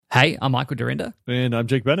Hey, I'm Michael Dorinda. And I'm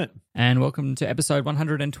Jake Bennett. And welcome to episode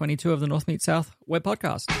 122 of the North Meets South web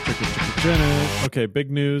podcast. Okay,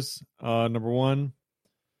 big news. Number one,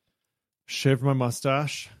 shaved my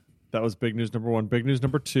mustache. That was big news number one. Big news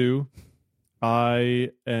number two, I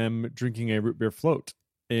am drinking a root beer float.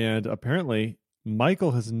 And apparently,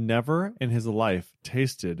 Michael has never in his life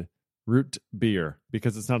tasted root beer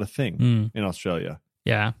because it's not a thing in Australia.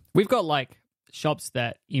 Yeah. We've got like shops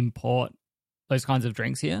that import those kinds of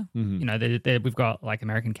drinks here. Mm-hmm. You know, we've got like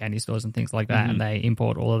American candy stores and things like that, and they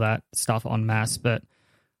import all of that stuff en masse. But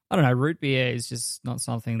I don't know, root beer is just not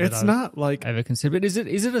something that I've not like ever considered. Is it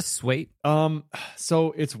a sweet?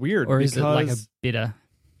 So it's weird, or is it like a bitter?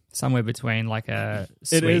 Somewhere between like a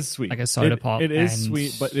sweet, it is sweet, like a soda pop. It is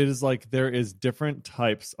sweet, but it is like there is different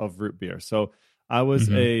types of root beer. So I was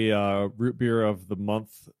a root beer of the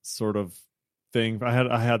month sort of thing. I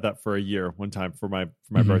had that for a year one time for my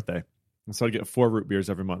birthday. And so I'd get 4 root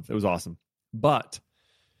beers every month. It was awesome. But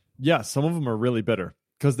yeah, some of them are really bitter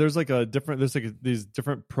because there's these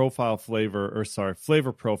different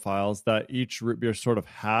flavor profiles that each root beer sort of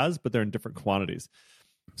has, but they're in different quantities.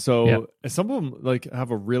 So some of them like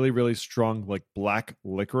have a really, really strong like black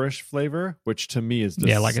licorice flavor, which to me is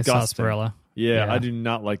disgusting. Yeah, like a sarsaparilla. Yeah, I do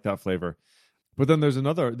not like that flavor. But then there's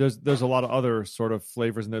a lot of other sort of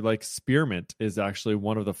flavors in there. Like spearmint is actually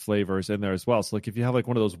one of the flavors in there as well. So like if you have like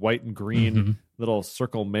one of those white and green little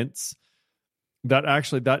circle mints, that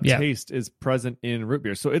taste is present in root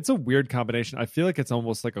beer. So it's a weird combination. I feel like it's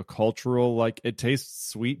almost like a cultural, like it tastes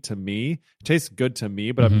sweet to me, it tastes good to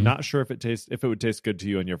me, but I'm not sure if it would taste good to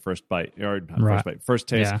you on your first bite or first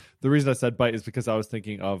taste. Yeah. The reason I said bite is because I was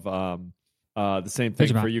thinking of the same thing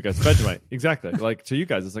Vegemite. for you guys. Vegemite. Exactly. Like to you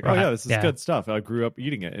guys, it's like, oh yeah, this is good stuff. I grew up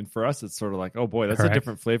eating it. And for us, it's sort of like, oh boy, that's a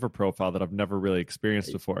different flavor profile that I've never really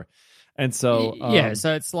experienced before. And so,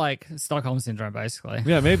 so it's like Stockholm syndrome, basically.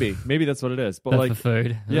 Yeah, maybe that's what it is. But like for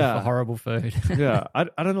food, for horrible food. Yeah,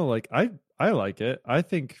 I don't know. Like I like it. I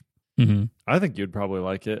think you'd probably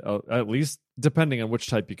like it, at least depending on which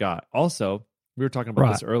type you got. Also, we were talking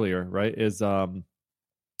about this earlier, right? Is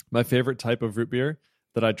my favorite type of root beer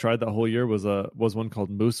that I tried that whole year was one called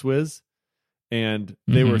Moose Whiz, and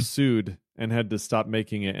they were sued and had to stop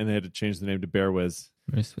making it, and they had to change the name to Bear Whiz.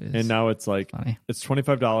 Moose Whiz. And now it's like it's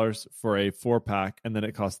 $25 for a 4-pack, and then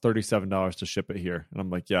it costs $37 to ship it here. And I'm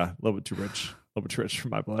like, yeah, a little bit too rich for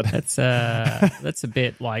my blood. That's a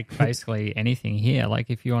bit like basically anything here. Like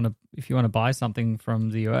if you want to buy something from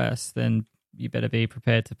the US, then you better be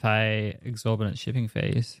prepared to pay exorbitant shipping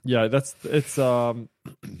fees. Yeah, it's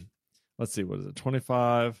let's see, what is it?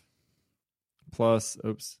 25 plus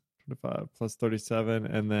 37,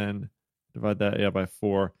 and then divide that by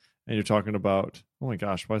 4, and you're talking about, oh my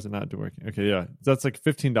gosh, why is it not working? Okay, yeah, that's like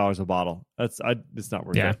 $15 a bottle. It's not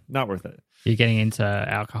worth it. Not worth it. You're getting into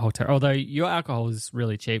alcohol, although your alcohol is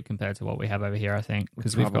really cheap compared to what we have over here, I think,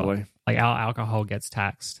 because we've got like our alcohol gets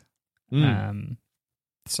taxed.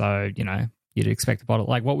 So you know you'd expect a bottle.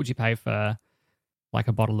 Like, what would you pay for like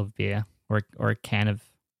a bottle of beer or a can of?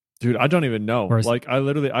 Dude, I don't even know. Like, I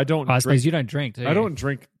don't. I suppose you don't drink, do you? I don't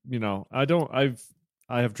drink. You know, I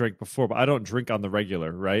have drank before, but I don't drink on the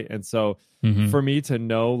regular, right? And so, for me to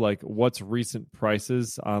know like what's recent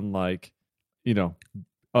prices on like, you know,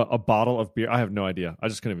 a bottle of beer, I have no idea. I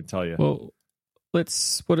just couldn't even tell you. Well,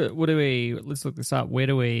 let's look this up. Where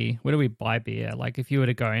do we buy beer? Like, if you were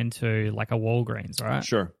to go into like a Walgreens, right?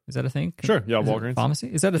 Sure. Is that a thing? Sure. Yeah, Walgreens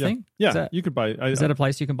pharmacy. Is that a thing? Yeah, you could buy. Is that a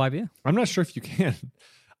place you can buy beer? I'm not sure if you can.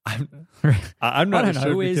 I'm not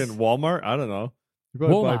sure if you can. Walmart. I don't know. You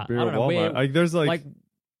Walmart. buy beer I don't at know. Walmart. Like, there's like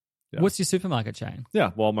what's your supermarket chain? Yeah,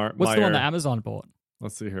 Walmart. What's Meijer. the one that Amazon bought?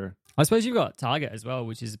 Let's see here. I suppose you've got Target as well,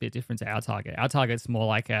 which is a bit different to our Target. Our Target's more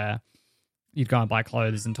like you'd go and buy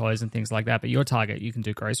clothes and toys and things like that. But your Target, you can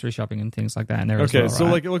do grocery shopping and things like that. And there as well, so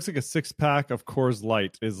right? like it looks like a 6-pack of Coors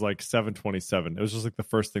Light is like $7.27. It was just like the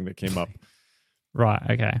first thing that came up. Right.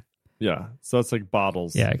 Okay. Yeah. So it's like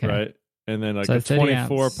bottles. Yeah. Okay. Right. And then like a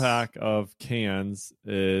 24-pack of cans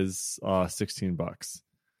is $16.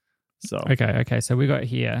 So okay. So we got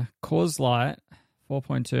here Coors Light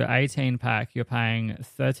 4.2 18-pack. You're paying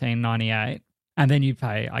 $13.98, and then you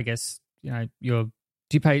pay. I guess you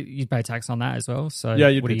pay tax on that as well. So yeah,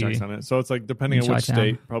 you'd pay tax on it. So it's like depending on which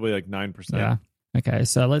state, probably like 9%. Yeah. Okay.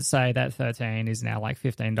 So let's say that 13 is now like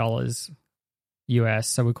 $15 US.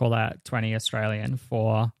 So we call that 20 Australian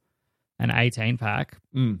for an 18-pack.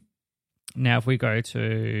 Now, if we go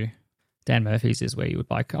to Dan Murphy's is where you would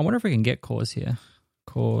buy. I wonder if we can get Coors here.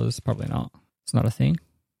 Coors, probably not. It's not a thing.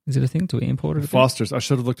 Is it a thing? Do we import it? Foster's. I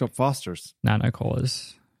should have looked up Foster's. No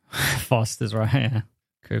Coors. Foster's, right? Yeah.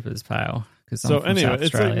 Cooper's Pale. So anyway,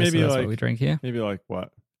 it's like maybe so that's like what we drink here. Maybe like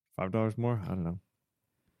what $5 more. I don't know.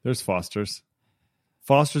 There's Foster's.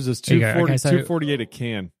 Foster's is $2.48 a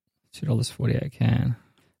can. $2.48 a can.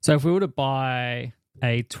 So if we were to buy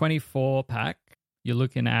a 24 pack, you're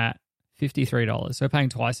looking at $53. So we're paying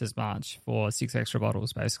twice as much for 6 extra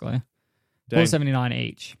bottles, basically. $4.79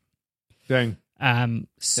 each. Dang.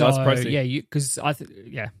 So that's pricey.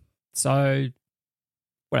 Yeah, So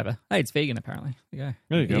whatever. Hey, it's vegan apparently. There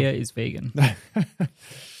you go. Beer is vegan.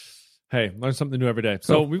 Hey, learn something new every day.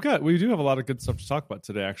 So we do have a lot of good stuff to talk about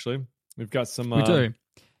today. Actually, we've got some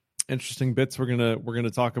interesting bits we're gonna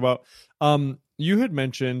talk about. You had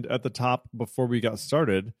mentioned at the top before we got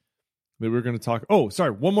started that we were going to talk. Oh, sorry.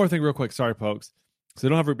 One more thing, real quick. Sorry, folks. So they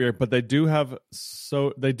don't have root beer, but they do have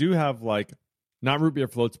like not root beer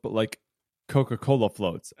floats, but like Coca-Cola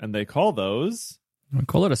floats, and they call those. We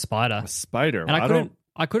call it a spider. A spider. And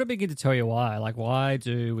I couldn't begin to tell you why. Like, why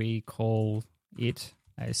do we call it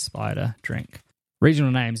a spider drink?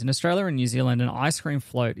 Regional names. In Australia and New Zealand, an ice cream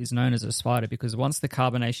float is known as a spider because once the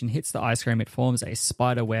carbonation hits the ice cream, it forms a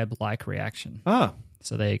spider web-like reaction. Ah.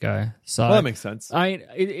 So there you go. So that makes sense. I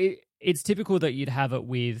mean, it's typical that you'd have it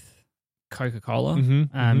with Coca-Cola.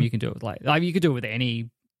 You can do it with you could do it with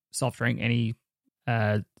any soft drink, any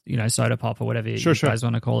soda pop or whatever you guys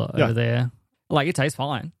want to call it over there. Like, it tastes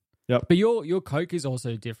fine. Yep. But your Coke is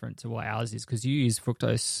also different to what ours is because you use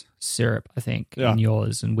fructose syrup, I think, in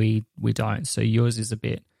yours, and we don't. So yours is a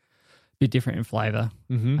bit different in flavor.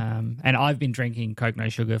 And I've been drinking Coke no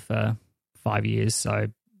sugar for 5 years, so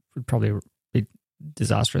it would probably be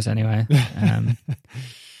disastrous anyway.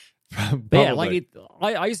 But yeah, like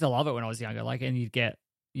I used to love it when I was younger. Like, and you'd get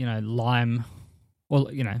lime,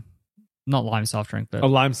 not lime soft drink, but a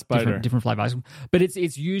lime spider, different flavor ice cream. But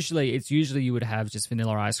it's usually you would have just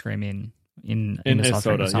vanilla ice cream in a soft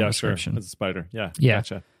soda, drink of some sure, description. as a spider, yeah.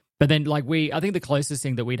 Gotcha. But then I think the closest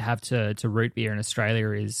thing that we'd have to root beer in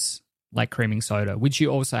Australia is like creaming soda, which you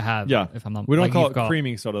also have. Yeah, if I'm not, we don't call it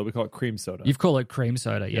creaming soda, we call it cream soda. You call it cream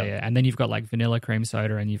soda, yeah. And then you've got like vanilla cream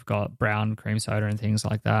soda, and you've got brown cream soda and things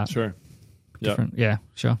like that. Sure. Different, yeah,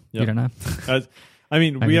 sure. Yep. You don't know.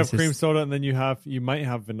 We have cream soda, and then you might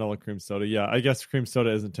have vanilla cream soda. Yeah, I guess cream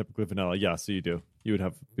soda isn't typically vanilla. Yeah, so you do. You'd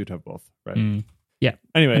have both, right? Yeah.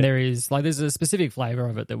 Anyway, and there's a specific flavor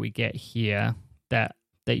of it that we get here that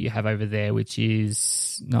you have over there, which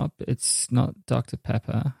is it's not Dr.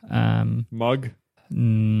 Pepper. Mug.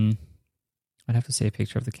 I'd have to see a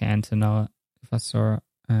picture of the can to know it if I saw it.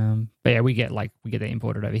 But yeah, we get that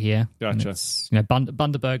imported over here. Gotcha.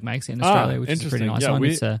 Bundaberg makes it in Australia, which is a pretty nice one.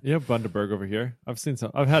 You have Bundaberg over here. I've seen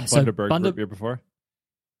some. I've had Bundaberg root beer before.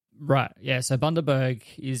 Right, yeah. So Bundaberg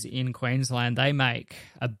is in Queensland. They make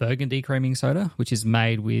a burgundy creaming soda, which is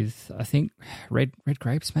made with, I think, red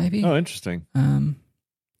grapes, maybe. Oh, interesting.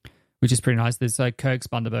 Which is pretty nice. There's Kirk's,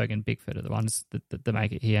 Bundaberg, and Bigfoot are the ones that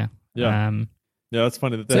make it here. Yeah. Yeah, it's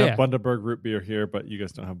funny that they have Bundaberg root beer here, but you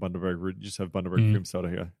guys don't have Bundaberg root. You just have Bundaberg cream soda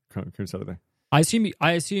here. Cream soda there. I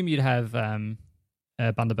assume you'd have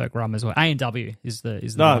Bundaberg rum as well. A&W is the.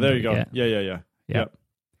 There you go. Yeah. Yep.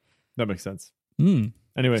 That makes sense.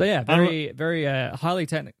 Anyway, so yeah, very highly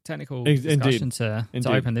technical discussion to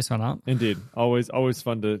open this one up. Indeed, always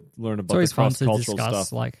fun to learn about the cross-cultural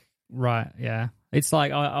stuff. It's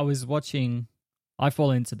like I was watching. I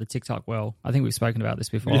fall into the TikTok well. I think we've spoken about this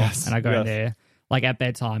before, and I go in there like at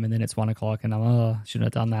bedtime, and then it's 1 o'clock, and I'm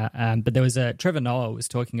shouldn't have done that. But there was Trevor Noah was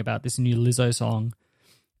talking about this new Lizzo song,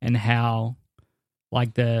 and how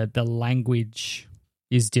like the language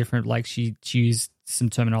is different. Like she used some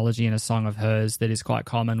terminology in a song of hers that is quite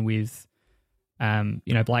common with,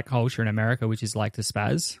 black culture in America, which is like to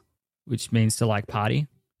spaz, which means to like party.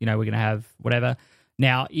 We're going to have whatever.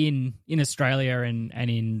 Now, in Australia and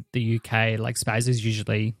in the UK, like spaz is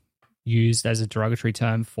usually used as a derogatory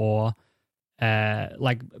term for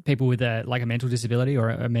like people with a mental disability or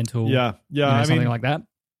a mental something like that.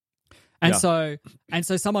 And so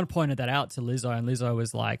someone pointed that out to Lizzo, and Lizzo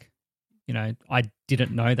was like, I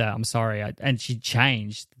didn't know that. I'm sorry. And she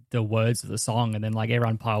changed the words of the song, and then like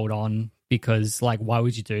everyone piled on because like, why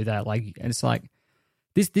would you do that? Like, and it's like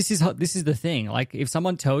this is the thing. Like, if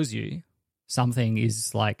someone tells you something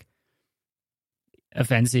is like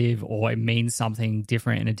offensive or it means something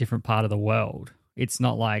different in a different part of the world, it's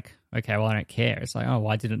not like, okay, well, I don't care. It's like, oh,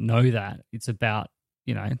 well, I didn't know that. It's about,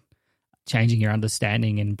 changing your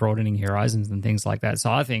understanding and broadening your horizons and things like that.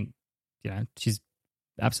 So I think, she's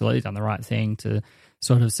absolutely done the right thing to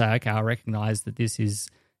sort of say, okay, I recognize that this is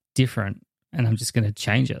different and I'm just going to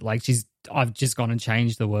change it. Like I've just gone and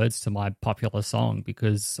changed the words to my popular song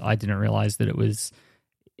because I didn't realize that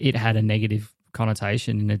it had a negative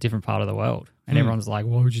connotation in a different part of the world. And everyone's like,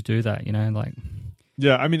 why would you do that?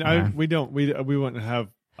 Yeah. I mean, we wouldn't have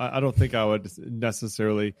I don't think I would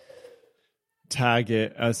necessarily tag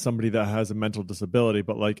it as somebody that has a mental disability,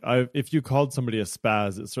 but like if you called somebody a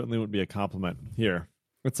spaz, it certainly wouldn't be a compliment here.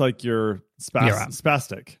 It's like you're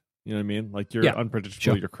spastic. You know what I mean? Like you're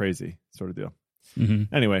unpredictable, you're crazy sort of deal.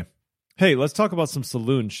 Mm-hmm. Anyway, hey, let's talk about some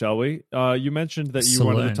Saloon, shall we? You mentioned that you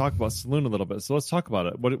wanted to talk about Saloon a little bit, so let's talk about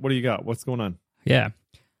it. What do you got? What's going on? Yeah.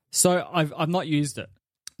 So I've not used it.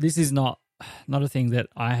 This is not a thing that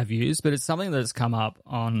I have used, but it's something that's come up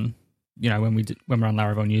on, when we're on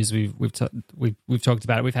Laravel News, we've talked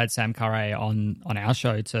about it. We've had Sam Curray on our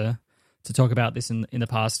show to talk about this in the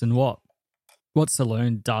past. And what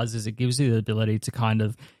Saloon does is it gives you the ability to kind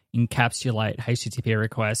of encapsulate HTTP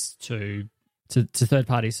requests to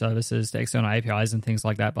third-party services, to external APIs and things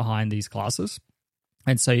like that behind these classes.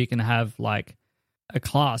 And so you can have like a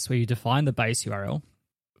class where you define the base URL.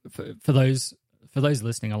 For those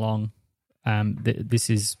listening along, this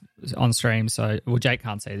is on stream, so Jake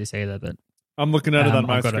can't see this either, but I'm looking at it on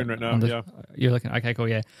my screen right now. Yeah, you're looking. Okay, cool.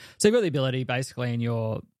 Yeah, so you've got the ability basically in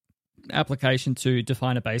your application to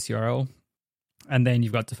define a base URL, and then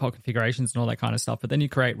you've got default configurations and all that kind of stuff. But then you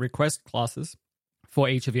create request classes for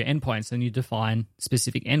each of your endpoints, and you define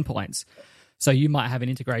specific endpoints. So you might have an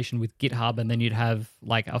integration with GitHub, and then you'd have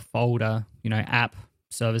like a folder, app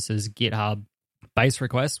services GitHub base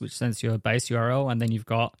request, which sends you a base URL, and then you've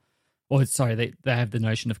got, they have the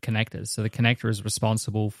notion of connectors. So the connector is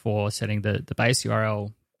responsible for setting the base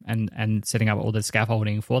URL and setting up all the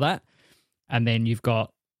scaffolding for that. And then you've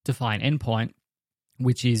got define endpoint,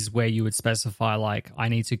 which is where you would specify like, I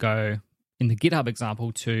need to go in the GitHub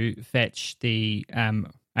example to fetch the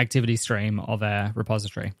activity stream of a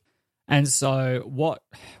repository. And so what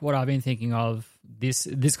I've been thinking of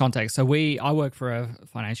this context. So I work for a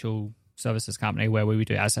financial services company where we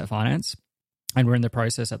do asset finance, and we're in the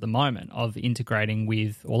process at the moment of integrating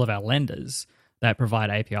with all of our lenders that provide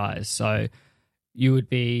APIs. So you would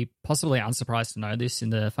be possibly unsurprised to know this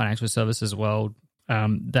in the financial services world,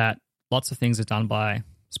 that lots of things are done by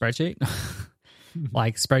spreadsheet,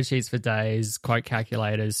 like spreadsheets for days, quote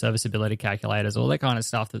calculators, serviceability calculators, all that kind of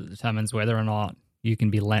stuff that determines whether or not you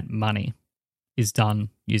can be lent money is done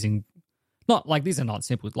using, not like these are not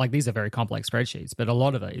simple, like these are very complex spreadsheets, but a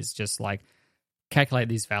lot of it is just like calculate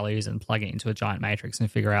these values and plug it into a giant matrix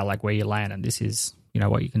and figure out like where you land, and this is,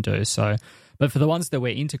 what you can do. So, but for the ones that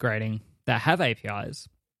we're integrating that have APIs,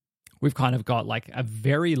 we've kind of got like a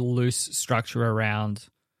very loose structure around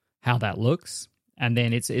how that looks. And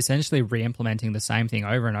then it's essentially re-implementing the same thing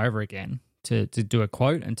over and over again to do a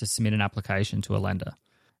quote and to submit an application to a lender.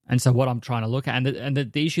 And so what I'm trying to look at, and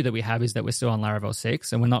the issue that we have is that we're still on Laravel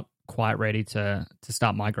 6 and we're not quite ready to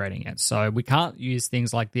start migrating it. So we can't use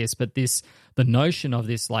things like this, but the notion of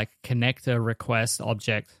this like connector request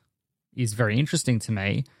object is very interesting to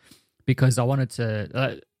me, because what I wanted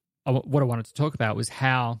to talk about was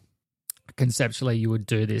how conceptually you would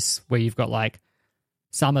do this, where you've got like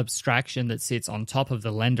some abstraction that sits on top of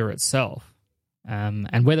the lender itself.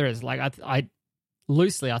 And whether it's like, I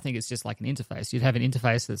loosely, I think it's just like an interface. You'd have an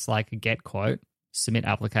interface that's like a get quote, submit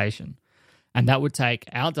application. And that would take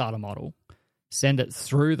our data model, send it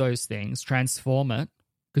through those things, transform it,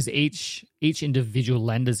 because each individual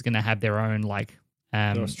lender is going to have their own like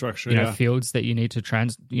structure, fields that you need to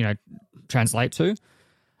translate to.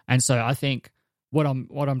 And so I think what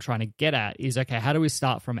I'm trying to get at is, okay, how do we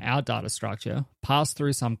start from our data structure, pass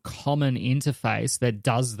through some common interface that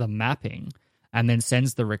does the mapping, and then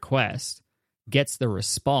sends the request, gets the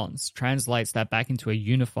response, translates that back into a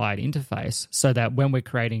unified interface, so that when we're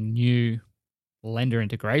creating new lender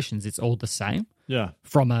integrations, it's all the same. Yeah.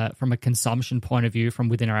 From a consumption point of view from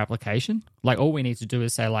within our application. Like all we need to do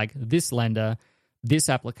is say like this lender, this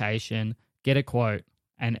application, get a quote,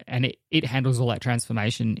 and it handles all that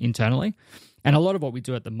transformation internally. And a lot of what we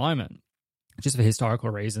do at the moment, just for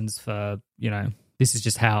historical reasons, for, this is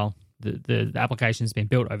just how the application has been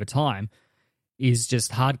built over time, is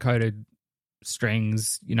just hard-coded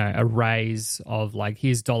strings, arrays of like,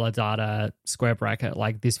 here's dollar data, square bracket,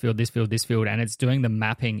 like this field, this field, this field, and it's doing the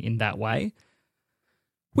mapping in that way,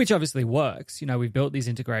 which obviously works. We've built these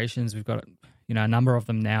integrations, we've got, a number of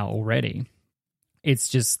them now already. It's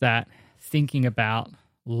just that thinking about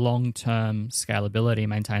long-term scalability,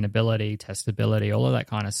 maintainability, testability, all of that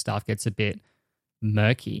kind of stuff gets a bit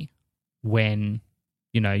murky when,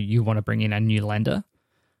 you want to bring in a new lender.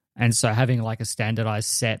 And so having like a standardized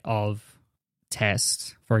set of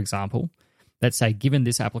tests, for example, that say, given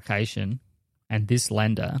this application and this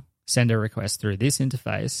lender, send a request through this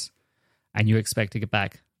interface and you expect to get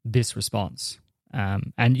back this response.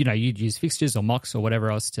 And, you'd use fixtures or mocks or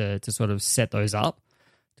whatever else to sort of set those up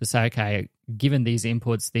to say, okay, given these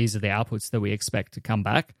inputs, these are the outputs that we expect to come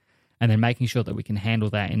back, and then making sure that we can handle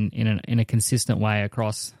that in a consistent way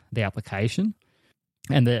across the application.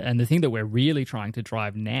 And the thing that we're really trying to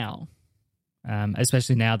drive now,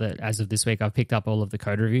 especially now that as of this week I've picked up all of the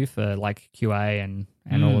code review for like QA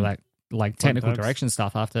and all of that like technical direction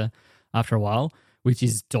stuff after a while, which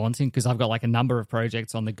is daunting because I've got like a number of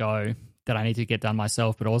projects on the go that I need to get done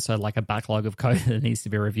myself, but also like a backlog of code that needs to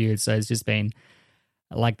be reviewed. So it's just been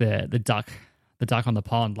like the duck on the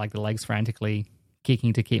pond, like the legs frantically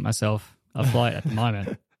kicking to keep myself afloat at the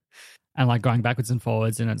moment. And like going backwards and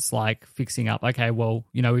forwards, and it's like fixing up, okay, well,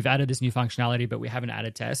 we've added this new functionality, but we haven't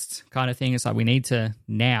added tests kind of thing. It's like we need to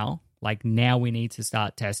now we need to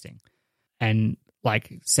start testing. And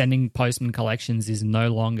like sending Postman collections is no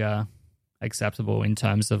longer acceptable in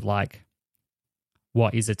terms of like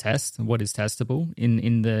what is a test, what is testable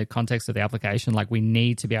in the context of the application. Like we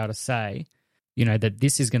need to be able to say, that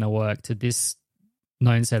this is going to work to this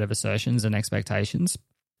known set of assertions and expectations,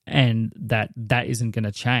 and that isn't going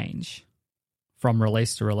to change from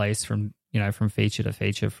release to release, from feature to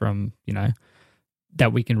feature, from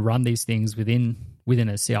that we can run these things within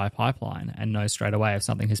a CI pipeline and know straight away if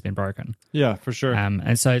something has been broken. Yeah, for sure.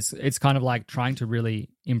 And so it's kind of like trying to really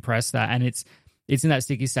impress that, and it's in that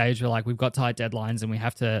sticky stage where like we've got tight deadlines and we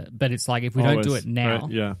have to, but it's like if we don't do it now,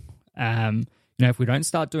 right? If we don't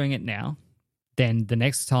start doing it now, then the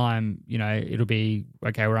next time, it'll be,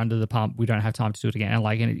 okay, we're under the pump, we don't have time to do it again.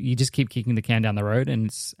 And you just keep kicking the can down the road and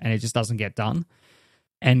it just doesn't get done.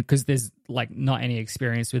 And because there's like not any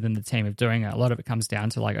experience within the team of doing it, a lot of it comes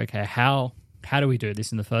down to like, okay, how do we do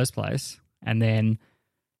this in the first place? And then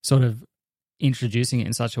sort of introducing it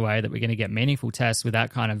in such a way that we're going to get meaningful tests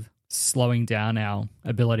without kind of slowing down our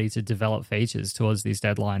ability to develop features towards these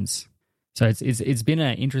deadlines. So it's been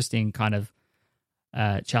an interesting kind of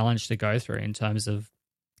challenge to go through in terms of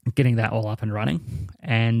getting that all up and running.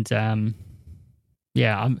 And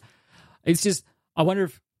it's just, I wonder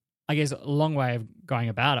if, I guess, a long way of going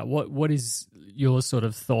about it. What is your sort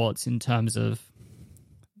of thoughts in terms of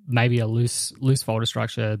maybe a loose folder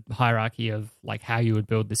structure hierarchy of like how you would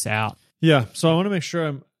build this out? Yeah. So I want to make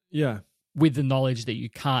sure with the knowledge that you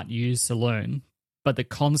can't use Saloon, but the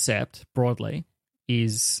concept broadly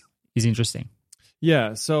is interesting.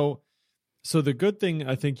 Yeah. So the good thing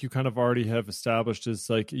I think you kind of already have established is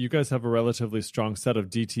like you guys have a relatively strong set of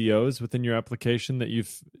DTOs within your application that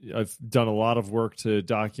I've done a lot of work to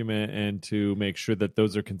document and to make sure that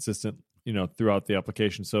those are consistent, throughout the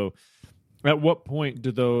application. So at what point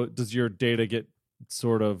does your data get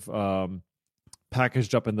sort of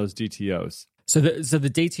packaged up in those DTOs? So the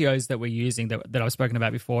DTOs that we're using that I've spoken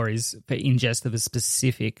about before is for ingest of a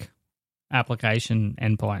specific application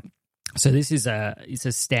endpoint. So this is it's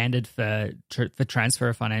a standard for transfer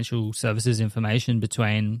of financial services information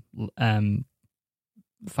between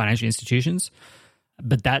financial institutions,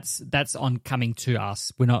 but that's on coming to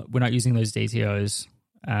us. We're not using those DTOs.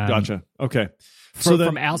 Gotcha. Okay.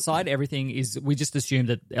 From our side, everything is, we just assume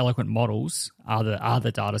that Eloquent models are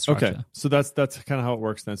the data structure. Okay. So that's kind of how it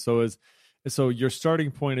works then. So your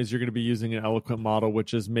starting point is you're going to be using an Eloquent model,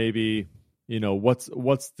 which is maybe what's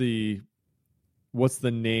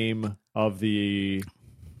the name of the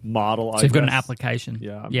model? So you've got an application.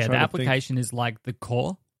 Yeah. The application is like the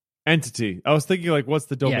core entity. I was thinking like, what's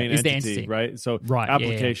the domain entity, the entity, right? So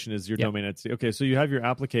application is your domain entity. Okay. So you have your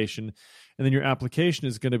application, and then your application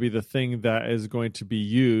is going to be the thing that is going to be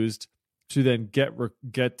used to then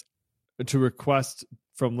get to request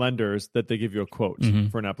from lenders that they give you a quote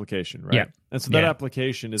for an application, right? Yeah. And so that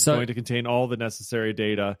application is going to contain all the necessary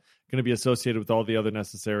data, going to be associated with all the other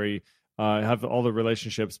necessary have all the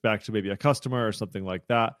relationships back to maybe a customer or something like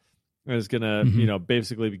that. And is going to,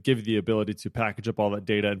 basically give you the ability to package up all that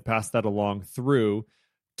data and pass that along through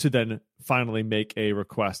to then finally make a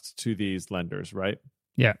request to these lenders, right?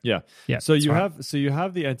 Yeah. So you have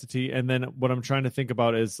the entity, and then what I'm trying to think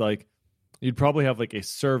about is like you'd probably have like a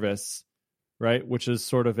service, right? Which is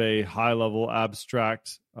sort of a high level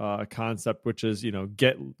abstract concept, which is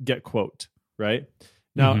get quote, right?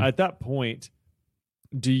 Now at that point,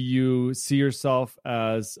 do you see yourself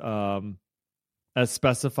as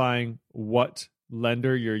specifying what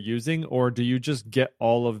lender you're using, or do you just get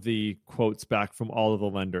all of the quotes back from all of the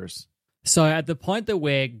lenders? So at the point that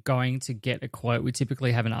we're going to get a quote, we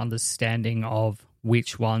typically have an understanding of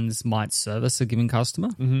which ones might service a given customer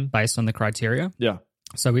based on the criteria. Yeah.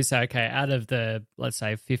 So we say, okay, out of the, let's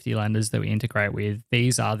say, 50 lenders that we integrate with,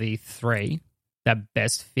 these are the 3 that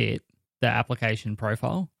best fit the application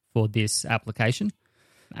profile for this application.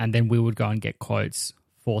 And then we would go and get quotes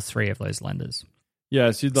for 3 of those lenders.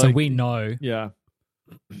 Yeah, so we know. Yeah,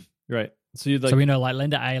 right. So you'd like, so we know like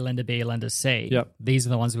lender A, lender B, lender C. Yep. These are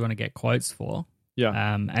the ones we want to get quotes for.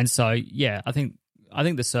 Yeah. And so I think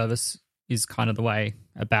the service is kind of the way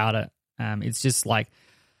about it. It's just like,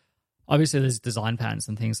 obviously there's design patterns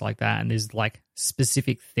and things like that, and there's like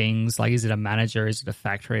specific things like, is it a manager, is it a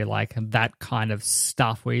factory, like that kind of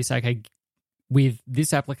stuff where you say, okay, with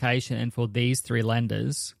this application and for these 3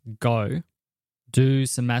 lenders, go do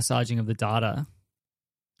some massaging of the data.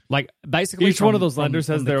 Like basically each one of those lenders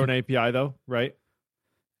has their own API though, right?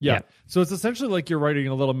 Yeah. Yeah. So it's essentially like you're writing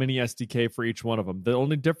a little mini SDK for each one of them. The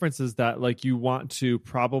only difference is that like you want to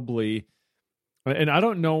probably, and I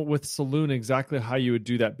don't know with Saloon exactly how you would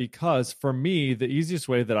do that, because for me, the easiest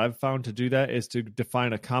way that I've found to do that is to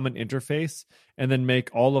define a common interface and then make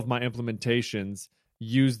all of my implementations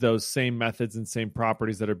use those same methods and same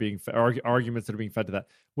properties that are being arguments that are being fed to that.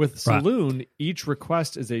 With Saloon, each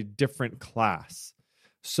request is a different class.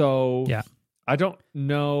 So I don't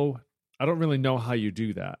really know how you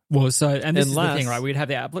do that. Well, so, and this is the thing, right? We'd have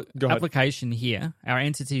the application here, our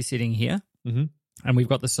entity sitting here, and we've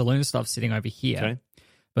got the Saloon stuff sitting over here. Okay.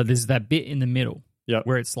 But there's that bit in the middle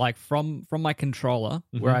where it's like from my controller,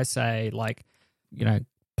 where I say like,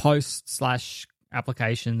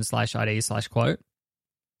 post/application/ID/quote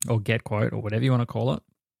or get quote or whatever you want to call it.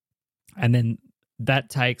 And then that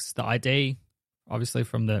takes the ID, obviously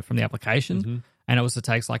from the application. And it also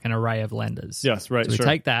takes like an array of lenders. Yes, right. So we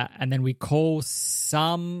take that and then we call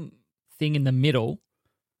some thing in the middle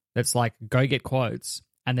that's like go get quotes.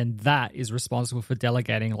 And then that is responsible for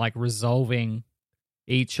delegating, like resolving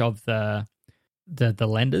each of the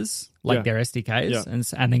lenders, like their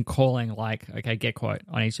SDKs, and then calling like, okay, get quote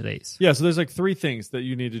on each of these. Yeah, so there's like 3 things that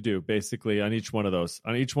you need to do basically on each one of those.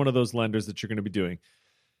 On each one of those lenders that you're going to be doing.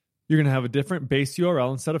 You're going to have a different base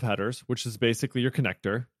URL instead of headers, which is basically your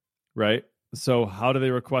connector, right? So how do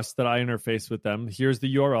they request that I interface with them? Here's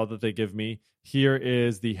the URL that they give me. Here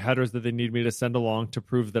is the headers that they need me to send along to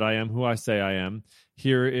prove that I am who I say I am.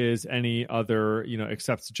 Here is any other,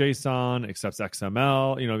 accepts JSON, accepts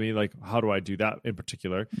XML, what I mean? Like, how do I do that in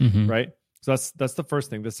particular, right? So that's the first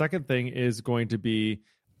thing. The second thing is going to be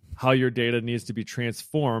how your data needs to be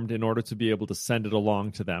transformed in order to be able to send it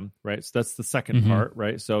along to them, right? So that's the second part,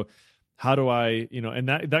 right? So how do I, and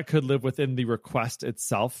that could live within the request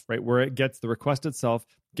itself, right? Where it gets the request itself,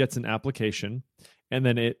 gets an application, and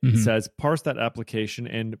then it says parse that application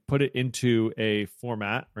and put it into a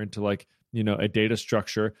format or into like, a data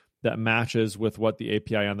structure that matches with what the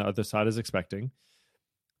API on the other side is expecting.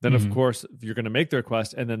 Then, of course, you're going to make the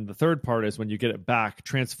request. And then the third part is when you get it back,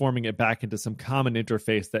 transforming it back into some common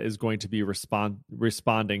interface that is going to be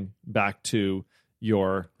responding back to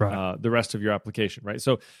your the rest of your application, right?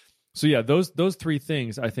 So yeah, those 3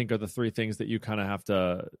 things I think are the 3 things that you kind of have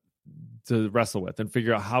to wrestle with and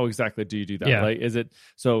figure out how exactly do you do that. Yeah. Like, is it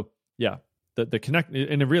so? Yeah, the connect,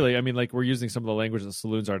 and really, I mean, like we're using some of the language that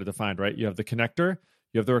Saloon's already defined, right? You have the connector,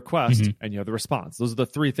 you have the request, and you have the response. Those are the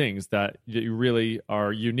 3 things that you really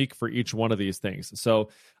are unique for each one of these things. So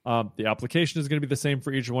the application is going to be the same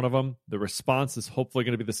for each one of them. The response is hopefully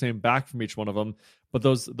going to be the same back from each one of them. But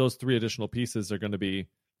those 3 additional pieces are going to be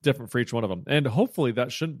different for each one of them. And hopefully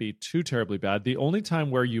that shouldn't be too terribly bad. The only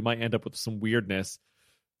time where you might end up with some weirdness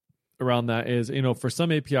around that is, for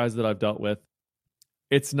some APIs that I've dealt with,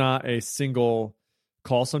 it's not a single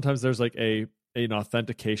call. Sometimes there's like an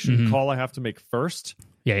authentication call I have to make first.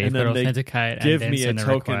 Yeah, you've got to authenticate and give then me a send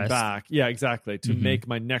token request back. Yeah, exactly. To make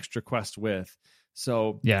my next request with.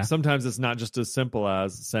 So sometimes it's not just as simple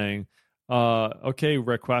as saying, okay,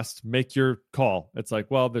 request, make your call. It's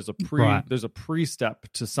like, well, there's a pre-step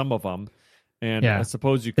to some of them. And I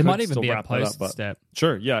suppose you could might even still be a wrap that up. post step.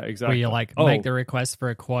 Sure, yeah, exactly. Where you like make the request for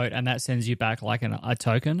a quote and that sends you back like a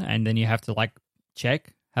token, and then you have to like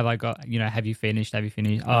check, have I got, have you finished? Have you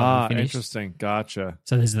finished? Oh, finished. Interesting. Gotcha.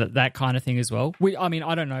 So there's that kind of thing as well. I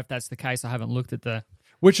don't know if that's the case. I haven't looked at the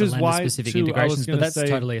which is why specific integrations, but that's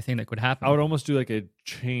totally a thing that could happen. I would almost do like a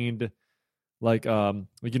chained, like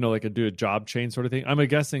like a job chain sort of thing. I'm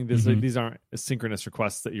guessing these aren't synchronous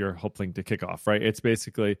requests that you're hoping to kick off, right? It's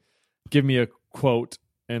basically give me a quote,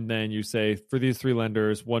 and then you say for these 3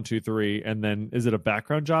 lenders, 1, 2, 3, and then is it a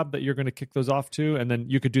background job that you're going to kick those off to? And then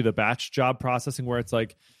you could do the batch job processing where it's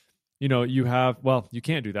like, you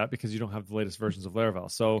can't do that because you don't have the latest versions of Laravel.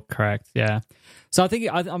 So correct, yeah. So I think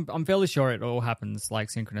I'm fairly sure it all happens like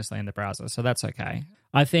synchronously in the browser, so that's okay.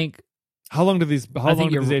 I think. How long do these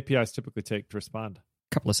APIs typically take to respond?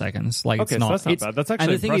 A couple of seconds. Like okay, it's not. So that's not bad. That's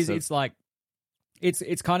actually and the impressive. thing is, it's like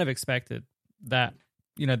it's kind of expected that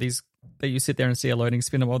that you sit there and see a loading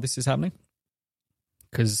spinner while this is happening,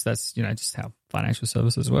 because that's just how financial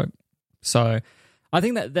services work. So I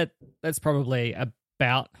think that's probably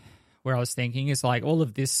about where I was thinking is like all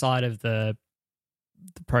of this side of the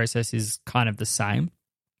process is kind of the same.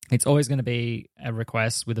 It's always going to be a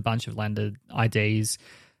request with a bunch of lender IDs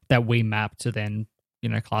that we map to then,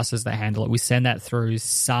 classes that handle it. We send that through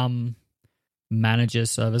some manager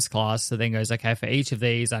service class that then goes, okay, for each of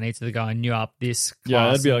these, I need to go and new up this class. Yeah,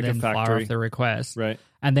 that'd be like and a then factory. fire off the request. Right.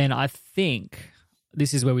 And then I think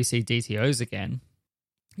this is where we see DTOs again,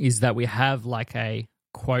 is that we have like a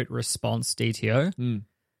quote response DTO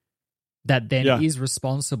that then is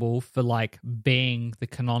responsible for like being the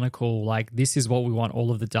canonical, like this is what we want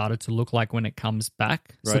all of the data to look like when it comes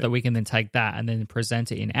back, so that we can then take that and then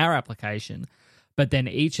present it in our application. But then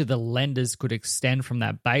each of the lenders could extend from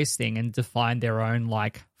that base thing and define their own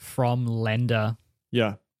like from lender.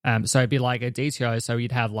 Yeah. So it'd be like a DTO. So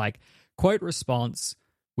you'd have like quote response,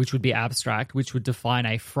 which would be abstract, which would define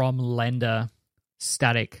a from lender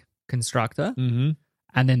static constructor. Mm-hmm.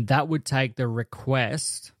 And then that would take the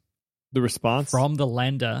request, the response from the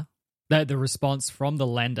lender, the response from the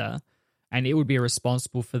lender, and it would be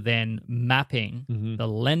responsible for then mapping the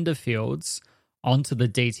lender fields onto the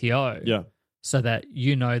DTO. Yeah. So that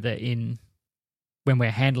that when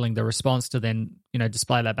we're handling the response to then,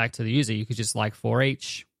 display that back to the user, you could just like for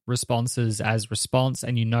each responses as response,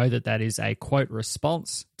 and that is a quote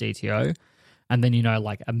response DTO, and then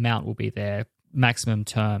like amount will be there, maximum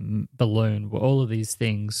term, balloon, all of these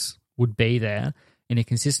things would be there in a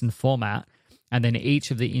consistent format, and then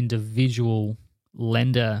each of the individual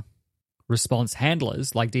lender response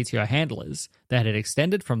handlers, like DTO handlers, that had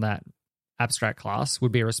extended from that abstract class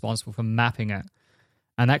would be responsible for mapping it.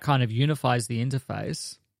 And that kind of unifies the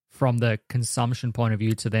interface from the consumption point of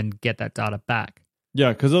view to then get that data back.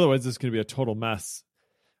 Yeah, because otherwise it's going to be a total mess.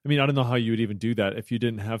 I mean, I don't know how you would even do that if you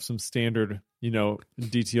didn't have some standard,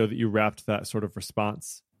 DTO that you wrapped that sort of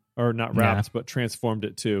response, or not wrapped, but transformed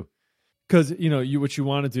it to. Because, what you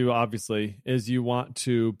want to do, obviously, is you want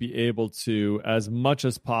to be able to, as much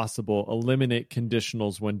as possible, eliminate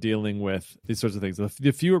conditionals when dealing with these sorts of things.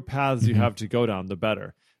 The fewer paths you have to go down, the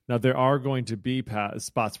better. Now, there are going to be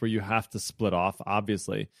spots where you have to split off,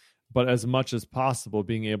 obviously. But as much as possible,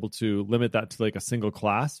 being able to limit that to like a single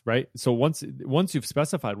class, right? So once you've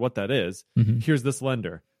specified what that is, here's this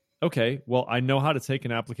lender. Okay, well, I know how to take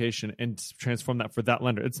an application and transform that for that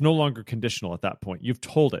lender. It's no longer conditional at that point. You've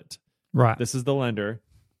told it. Right. This is the lender.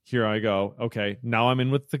 Here I go. Okay, now I'm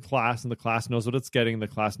in with the class, and the class knows what it's getting. The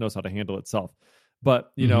class knows how to handle itself.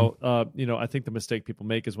 But I think the mistake people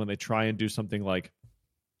make is when they try and do something like,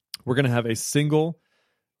 we're going to have a single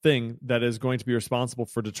thing that is going to be responsible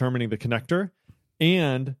for determining the connector,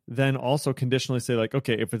 and then also conditionally say like,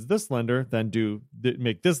 okay, if it's this lender, then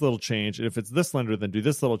make this little change. And if it's this lender, then do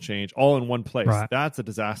this little change, all in one place. Right. That's a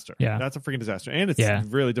disaster. Yeah. That's a freaking disaster. And it's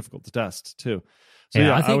really difficult to test too. So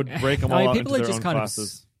I would break them all out into their own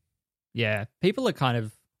classes. People are kind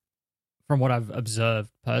of, from what I've observed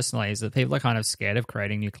personally, is that people are kind of scared of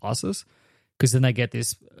creating new classes, because then they get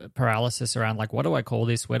this paralysis around like, what do I call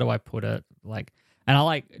this? Where do I put it? Like, and I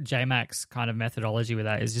like JMac's kind of methodology with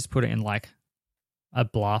that is just put it in like a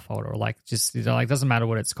blah folder, or like just doesn't matter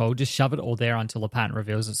what it's called, just shove it all there until the pattern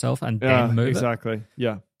reveals itself and then move it.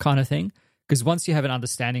 Yeah, kind of thing. Because once you have an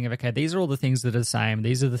understanding of, okay, these are all the things that are the same,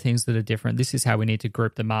 these are the things that are different, this is how we need to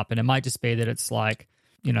group them up. And it might just be that it's like,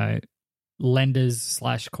 lenders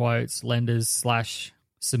 / quotes, lenders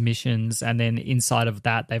 / submissions, and then inside of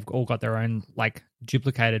that, they've all got their own like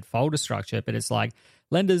duplicated folder structure, but it's like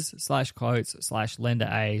lenders / quotes / lender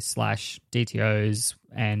A / DTOs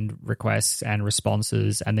and requests and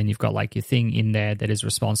responses. And then you've got like your thing in there that is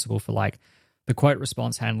responsible for like the quote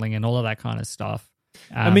response handling and all of that kind of stuff.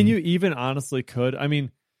 You even honestly could.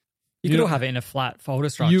 You could all have it in a flat folder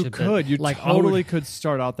structure. You could. You like totally could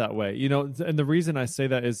start out that way. And the reason I say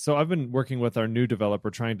that is, so I've been working with our new developer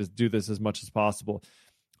trying to do this as much as possible.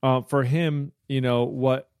 For him,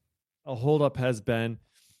 what a holdup has been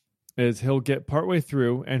is he'll get partway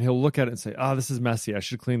through and he'll look at it and say, this is messy, I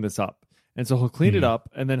should clean this up. And so he'll clean it up,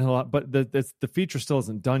 and then but the feature still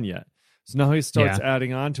isn't done yet. So now he starts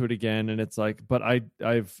adding on to it again, and it's like, but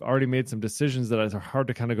I've already made some decisions that are hard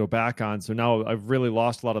to kind of go back on. So now I've really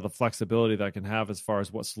lost a lot of the flexibility that I can have as far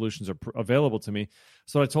as what solutions are available to me.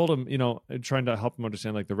 So I told him, trying to help him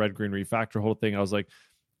understand like the red, green refactor whole thing, I was like,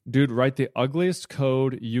 dude, write the ugliest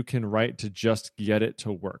code you can write to just get it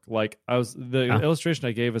to work. Like the illustration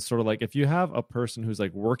I gave is sort of like, if you have a person who's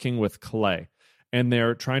like working with clay and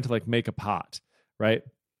they're trying to like make a pot, right?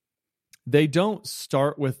 They don't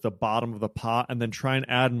start with the bottom of the pot and then try and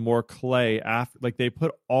add more clay after. Like they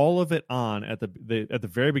put all of it on at the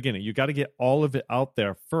very beginning. You got to get all of it out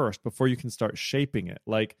there first before you can start shaping it.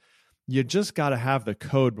 Like you just got to have the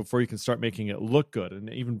code before you can start making it look good and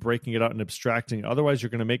even breaking it out and abstracting it. Otherwise, you're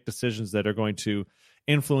going to make decisions that are going to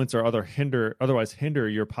influence or otherwise hinder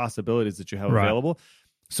your possibilities that you have available.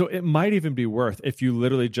 So it might even be worth if you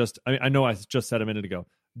literally just, I know I just said a minute ago,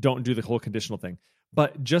 don't do the whole conditional thing,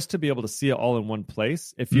 but just to be able to see it all in one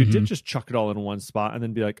place, if you did just chuck it all in one spot and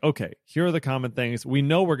then be like, okay, here are the common things. We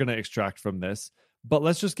know we're going to extract from this, but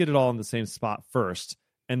let's just get it all in the same spot first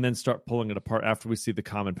and then start pulling it apart after we see the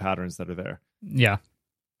common patterns that are there. Yeah.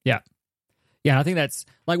 I think that's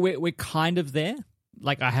like we're kind of there.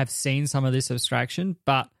 Like I have seen some of this abstraction,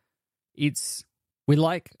 but we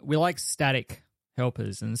like static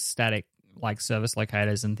helpers and static like service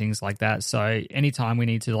locators and things like that. So anytime we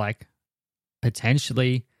need to like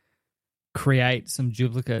potentially create some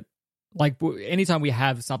duplicate, like anytime we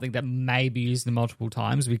have something that may be used in multiple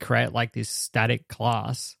times, we create like this static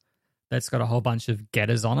class that's got a whole bunch of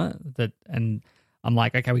getters on it. And I'm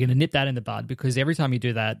like, okay, we're going to nip that in the bud, because every time you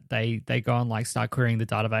do that, they go and like start querying the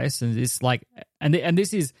database, and it's like, and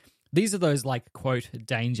these are those like quote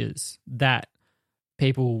dangers that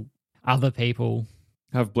other people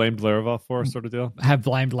have blamed Laravel for, sort of deal. Have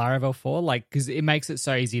blamed Laravel for, like, because it makes it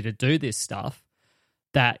so easy to do this stuff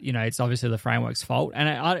that, you know, it's obviously the framework's fault.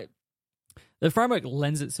 And the framework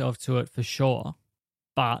lends itself to it for sure,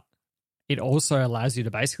 but it also allows you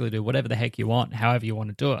to basically do whatever the heck you want, however you want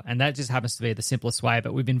to do it. And that just happens to be the simplest way.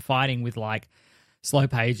 But we've been fighting with like slow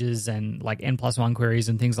pages and like N+1 queries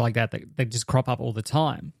and things like that just crop up all the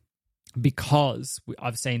time because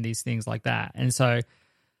I've seen these things like that. And so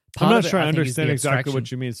I'm not sure I understand exactly what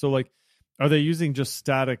you mean. So like, are they using just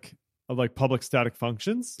static, like public static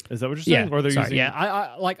functions? Is that what you're saying? Yeah. Or they're using...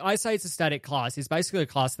 I say it's a static class. It's basically a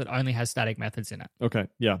class that only has static methods in it. Okay,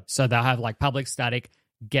 yeah. So they'll have like public static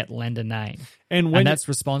get lender name. And that's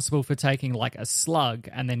responsible for taking like a slug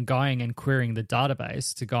and then going and querying the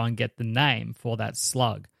database to go and get the name for that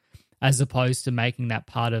slug, as opposed to making that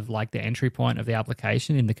part of like the entry point of the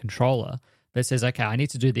application in the controller that says, okay, I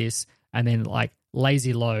need to do this, and then like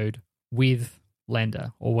lazy load with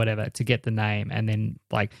lender or whatever to get the name. And then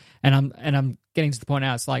like, and I'm getting to the point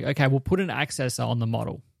now, it's like, okay, we'll put an accessor on the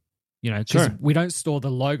model, you know, because we don't store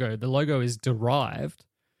the logo. The logo is derived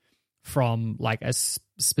from like a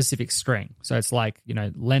specific string. So it's like, you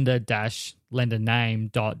know, lender name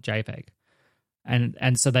 .jpeg.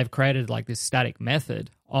 And so they've created like this static method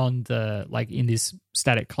on the, like in this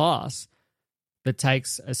static class that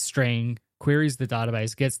takes a string, queries the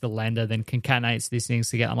database, gets the lender, then concatenates these things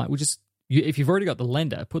together. I'm like, if you've already got the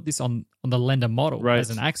lender, put this on the lender model as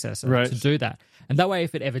an accessor to do that. And that way,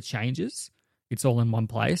 if it ever changes, it's all in one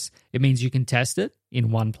place. It means you can test it in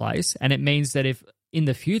one place. And it means that if in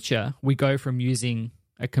the future we go from using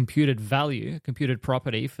a computed value, a computed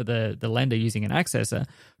property for the lender using an accessor,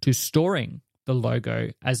 to storing the logo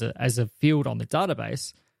as a field on the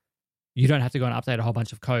database, you don't have to go and update a whole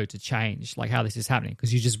bunch of code to change like how this is happening,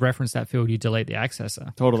 because you just reference that field, you delete the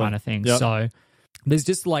accessor, kind of thing. Yep. So there's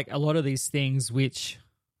just like a lot of these things which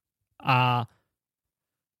are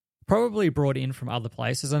probably brought in from other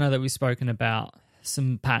places. I know that we've spoken about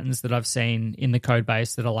some patterns that I've seen in the code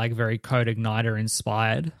base that are like very CodeIgniter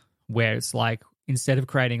inspired, where it's like instead of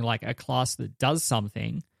creating like a class that does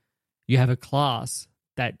something, you have a class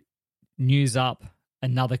that news up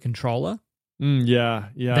another controller.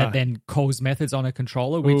 That then calls methods on a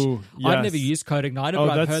controller, which I've never used CodeIgniter,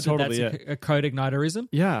 but I've heard that's a CodeIgniterism.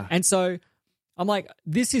 Yeah. And so I'm like,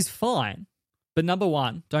 this is fine, but number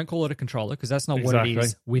one, don't call it a controller, because that's not what it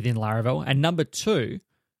is within Laravel. And number two,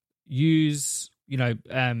 use, you know,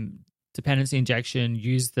 dependency injection,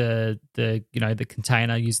 use the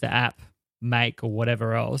container, use the app make or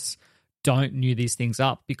whatever else. Don't new these things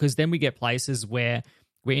up, because then we get places where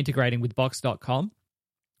we're integrating with box.com.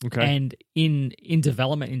 Okay. And in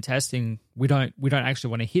development, in testing, we don't actually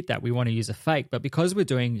want to hit that. We want to use a fake. But because we're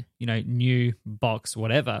doing, you know, new box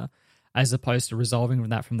whatever, as opposed to resolving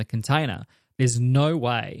that from the container, there's no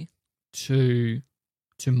way to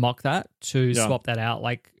mock that, to swap that out.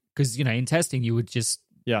 Like, because, you know, in testing you would just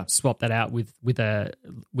swap that out with a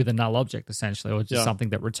null object essentially, or just something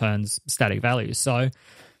that returns static values. So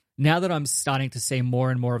now that I'm starting to see more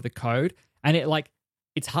and more of the code, and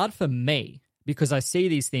it's hard for me, because I see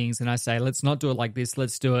these things and I say, let's not do it like this.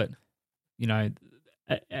 Let's do it, you know,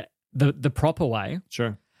 the proper way.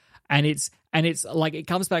 Sure. And it's like, it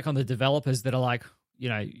comes back on the developers that are like, you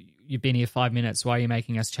know, you've been here 5 minutes. Why are you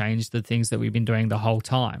making us change the things that we've been doing the whole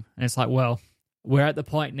time? And it's like, well, we're at the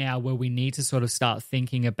point now where we need to sort of start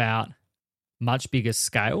thinking about much bigger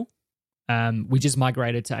scale. We just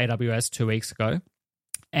migrated to AWS 2 weeks ago.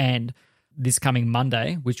 And this coming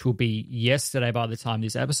Monday, which will be yesterday by the time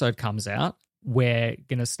this episode comes out, we're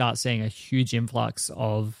going to start seeing a huge influx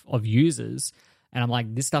of users. And I'm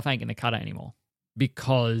like, this stuff ain't going to cut it anymore,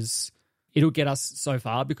 because it'll get us so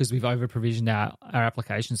far because we've over-provisioned our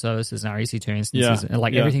application services and our EC2 instances.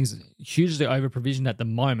 And everything's hugely over-provisioned at the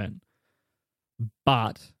moment.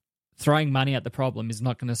 But throwing money at the problem is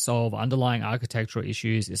not going to solve underlying architectural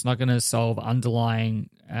issues. It's not going to solve underlying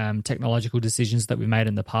technological decisions that we made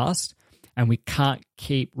in the past. And we can't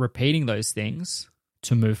keep repeating those things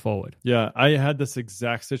to move forward. Yeah, I had this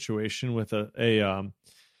exact situation with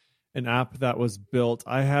an app that was built.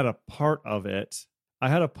 I had a part of it. I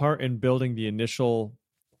had a part in building the initial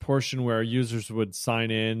portion where users would sign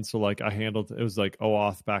in. So like I handled, it was like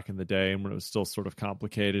OAuth back in the day, and when it was still sort of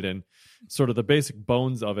complicated and sort of the basic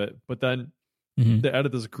bones of it. But then they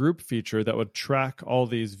added this group feature that would track all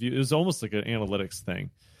these views. It was almost like an analytics thing.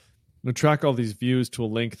 It would track all these views to a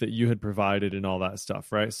link that you had provided and all that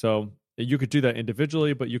stuff, right? So you could do that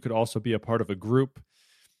individually, but you could also be a part of a group.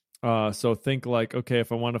 So think like, okay,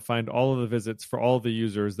 if I want to find all of the visits for all of the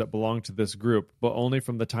users that belong to this group, but only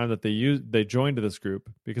from the time that they joined this group,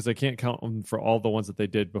 because I can't count them for all the ones that they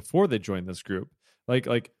did before they joined this group.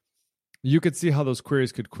 Like you could see how those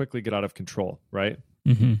queries could quickly get out of control, right?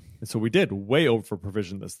 And so we did way over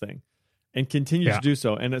provision this thing and continued to do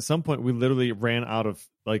so. And at some point we literally ran out of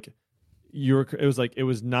it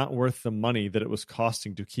was not worth the money that it was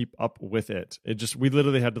costing to keep up with it. We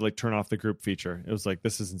literally had to like turn off the group feature. It was like,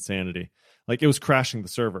 this is insanity. Like it was crashing the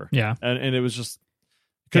server. Yeah. And it was just,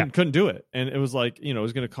 couldn't do it. And it was like, it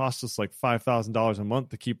was going to cost us like $5,000 a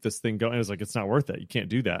month to keep this thing going. It was like, it's not worth it. You can't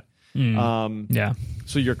do that.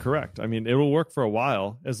 So you're correct. I mean, it will work for a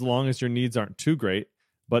while as long as your needs aren't too great.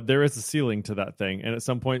 But there is a ceiling to that thing, and at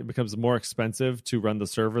some point it becomes more expensive to run the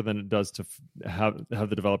server than it does to have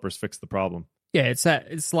the developers fix the problem. Yeah, it's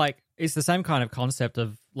the same kind of concept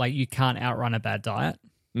of like you can't outrun a bad diet.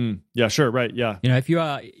 Yeah, sure, right, yeah. If you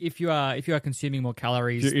are consuming more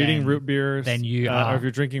calories, if you're eating root beers, then you are, or if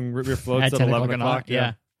you're drinking root beer floats at 11 o'clock,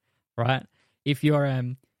 yeah, right. If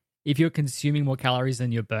you're consuming more calories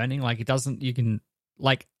than you're burning, like the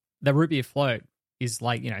root beer float is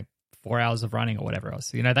like 4 hours of running or whatever else,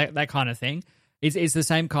 that kind of thing. It's the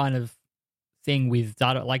same kind of thing with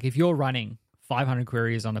data. Like if you're running 500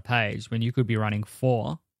 queries on a page when you could be running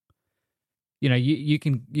 4, you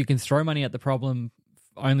can throw money at the problem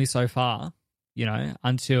only so far,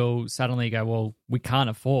 until suddenly you go, well, we can't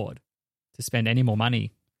afford to spend any more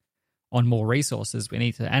money on more resources. We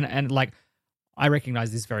need to, and like I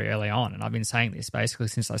recognize this very early on, and I've been saying this basically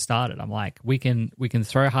since I started. I'm like, we can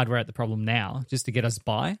throw hardware at the problem now just to get us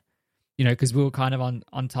by. Because we were kind of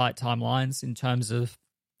on tight timelines in terms of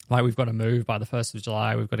like we've got to move by the 1st of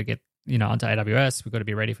July. We've got to get, onto AWS. We've got to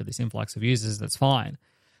be ready for this influx of users. That's fine.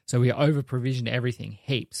 So we over-provisioned everything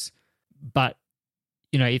heaps. But,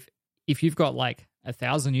 if you've got like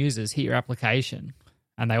 1,000 users hit your application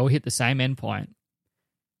and they all hit the same endpoint,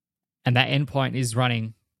 and that endpoint is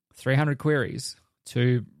running 300 queries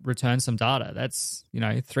to return some data, that's,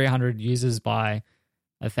 300 users by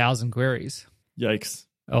 1,000 queries. Yikes.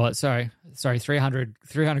 Oh, sorry, 300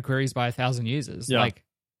 queries by 1,000 users. Yeah. Like,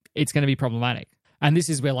 it's going to be problematic. And this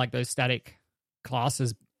is where like those static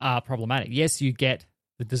classes are problematic. Yes, you get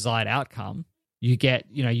the desired outcome. You get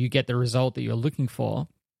the result that you're looking for,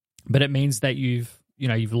 but it means that you've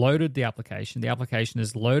loaded the application. The application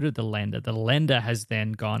has loaded the lender. The lender has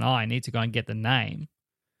then gone, I need to go and get the name.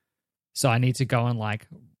 So I need to go and like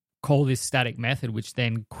call this static method, which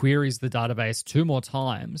then queries the database 2 more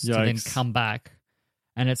times to then come back.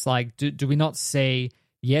 And it's like, do we not see,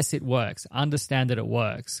 yes, it works. Understand that it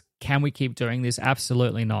works. Can we keep doing this?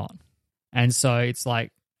 Absolutely not. And so it's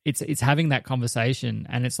like, it's having that conversation.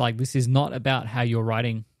 And it's like, this is not about how you're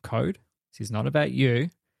writing code. This is not about you.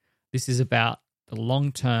 This is about the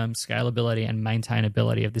long-term scalability and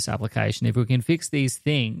maintainability of this application. If we can fix these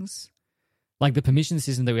things, like the permission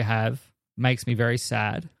system that we have makes me very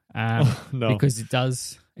sad because it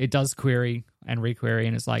does query and requery,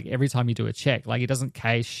 and it's like every time you do a check, like it doesn't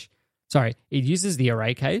cache. Sorry, it uses the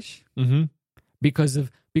array cache because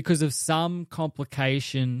of some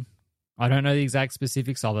complication. I don't know the exact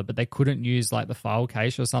specifics of it, but they couldn't use like the file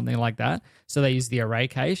cache or something like that. So they use the array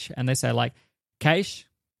cache, and they say like cache :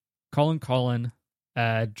 driver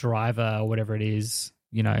or whatever it is,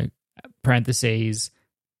 parentheses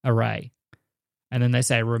array. And then they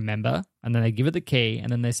say remember, and then they give it the key,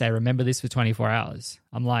 and then they say remember this for 24 hours.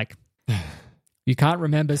 I'm like, you can't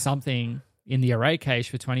remember something in the array cache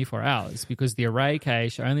for 24 hours because the array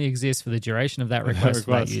cache only exists for the duration of that request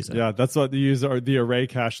for that user. Yeah, that's what they use, or the array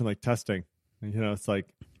cache in like testing. It's like,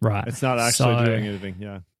 right. It's not actually doing anything.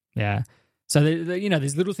 Yeah. Yeah. So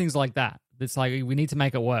there's little things like that. It's like we need to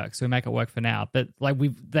make it work, so we make it work for now. But like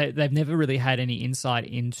they've never really had any insight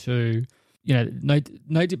into no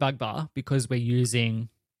debug bar because we're using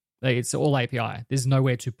it's all API. There's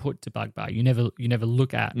nowhere to put debug bar. You never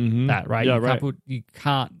look at that, right? Yeah, you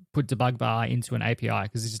can't put debug bar into an API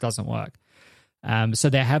because it just doesn't work. So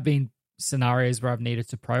there have been scenarios where I've needed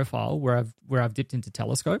to profile where I've dipped into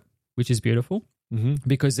Telescope, which is beautiful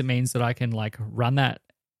because it means that I can like run that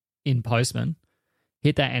in Postman,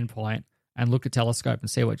 hit that endpoint, and look at Telescope and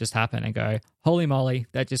see what just happened and go, holy moly,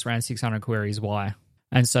 that just ran 600 queries. Why?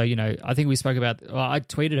 And so, I think we spoke about, I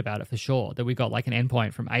tweeted about it for sure, that we got like an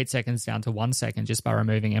endpoint from 8 seconds down to 1 second just by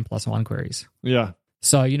removing N+1 queries. Yeah.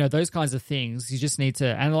 So, those kinds of things, you just need to,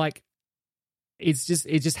 and like, it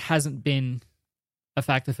just hasn't been a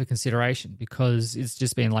factor for consideration because it's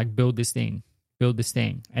just been like, build this thing.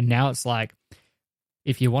 And now it's like,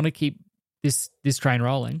 if you want to keep this train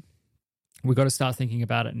rolling, we've got to start thinking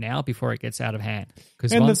about it now before it gets out of hand.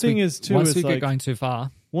 Because once we get going too far,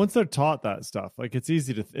 once they're taught that stuff, like it's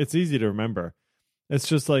easy to remember. It's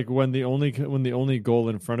just like when the only goal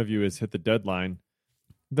in front of you is hit the deadline,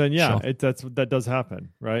 then yeah, sure. that does happen,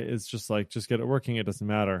 right? It's just like just get it working. It doesn't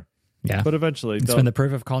matter. Yeah, but eventually, it's when the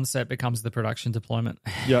proof of concept becomes the production deployment.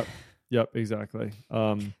 Yep, exactly.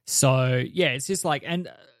 So yeah, it's just like,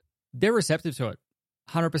 and they're receptive to it.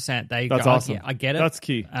 100%. That's awesome. I get it. That's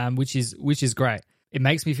key. Which is great. It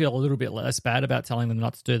makes me feel a little bit less bad about telling them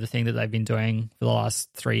not to do the thing that they've been doing for the last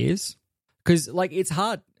 3 years. Because like it's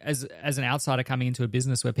hard as an outsider coming into a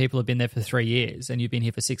business where people have been there for 3 years and you've been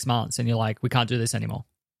here for 6 months and you're like, we can't do this anymore.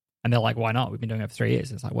 And they're like, why not? We've been doing it for 3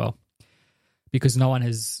 years. It's like, well, because no one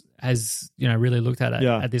has really looked at it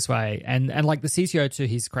at this way. And like the CTO, to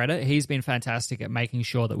his credit, he's been fantastic at making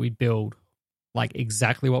sure that we build like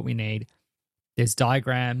exactly what we need. There's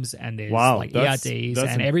diagrams and there's like ERDs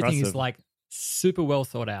and everything is like super well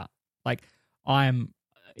thought out. Like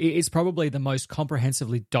it's probably the most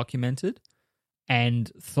comprehensively documented and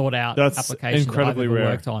thought out application incredibly that I've ever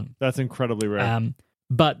worked on. That's incredibly rare.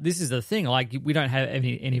 But this is the thing, like we don't have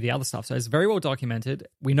any of the other stuff. So it's very well documented.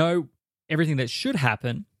 We know everything that should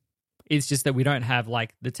happen. It's just that we don't have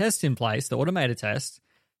like the test in place, the automated test,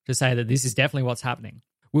 to say that this is definitely what's happening.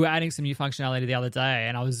 We were adding some new functionality the other day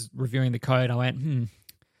and I was reviewing the code. I went,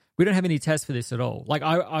 we don't have any tests for this at all. Like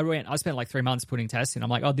I spent like 3 months putting tests in. I'm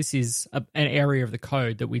like, this is an area of the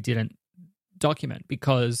code that we didn't document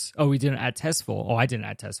because, we didn't add tests for, or I didn't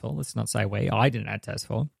add tests for. Let's not say I didn't add tests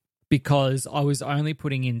for because I was only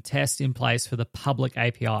putting in tests in place for the public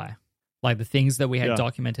API, like the things that we had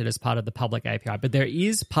documented as part of the public API. But there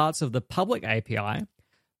is parts of the public API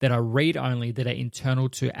that are read-only that are internal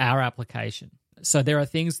to our application. So there are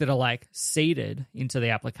things that are like seeded into the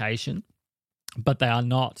application, but they are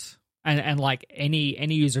not. And like any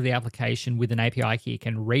user of the application with an API key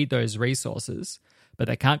can read those resources, but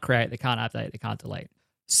they can't create, they can't update, they can't delete.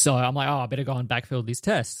 So I'm like, I better go and backfill these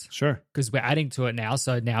tests. Sure. Because we're adding to it now.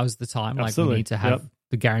 So now is the time. Absolutely. Like we need to have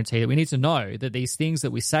the guarantee that we need to know that these things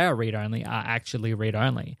that we say are read-only are actually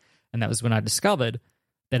read-only. And that was when I discovered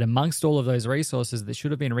that amongst all of those resources that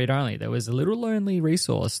should have been read-only, there was a little lonely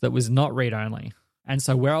resource that was not read-only. And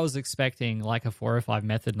so where I was expecting like a 405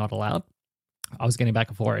 method not allowed, I was getting back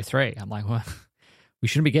a 403. I'm like, well, we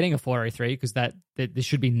shouldn't be getting a 403 because that there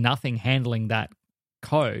should be nothing handling that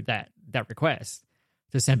code, that request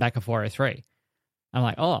to send back a 403. I'm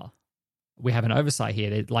like, we have an oversight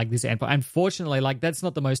here. Like this endpoint. Unfortunately, like that's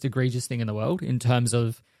not the most egregious thing in the world in terms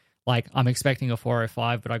of like I'm expecting a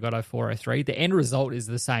 405, but I got a 403. The end result is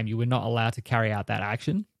the same. You were not allowed to carry out that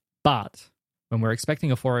action. But when we're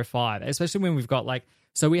expecting a 405, especially when we've got like,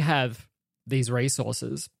 so we have these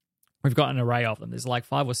resources, we've got an array of them. There's like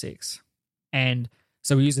 5 or 6. And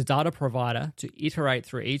so we use a data provider to iterate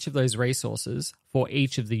through each of those resources for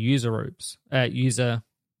each of the user groups, user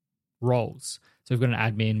roles. So we've got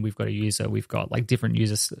an admin, we've got a user, we've got like different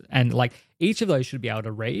users. And like each of those should be able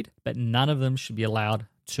to read, but none of them should be allowed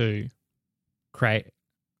to create,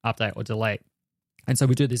 update, or delete. And so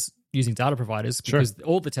we do this using data providers because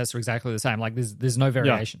all the tests are exactly the same. Like there's no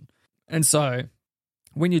variation. Yeah. And so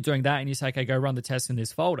when you're doing that and you say, okay, go run the test in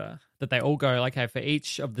this folder, that they all go, okay, for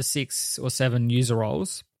each of the 6 or 7 user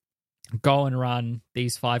roles, go and run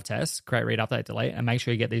these 5 tests, create, read, update, delete, and make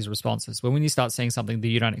sure you get these responses. But when you start seeing something that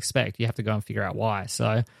you don't expect, you have to go and figure out why.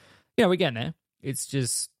 So, we're getting there. It's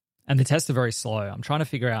just, and the tests are very slow. I'm trying to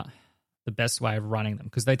figure out the best way of running them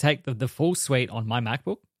because they take the full suite on my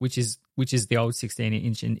MacBook, which is the old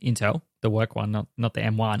 16-inch Intel, the work one, not the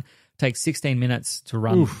M1. It takes 16 minutes to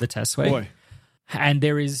run the test suite. Boy. And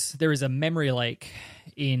there is a memory leak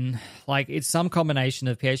in, like, it's some combination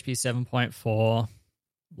of PHP 7.4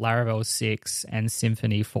 Laravel 6 and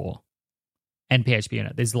Symfony 4 and PHP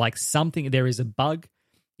Unit. There's like there is a bug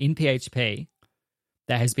in PHP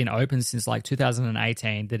that has been open since like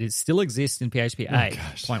 2018 that it still exists in PHP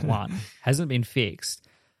 8.1, hasn't been fixed.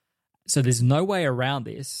 So there's no way around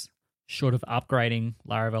this short of upgrading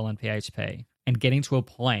Laravel and PHP and getting to a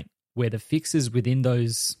point where the fixes within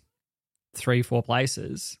those 3-4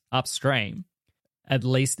 places upstream at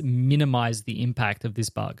least minimize the impact of this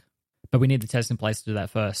bug. But we need the test in place to do that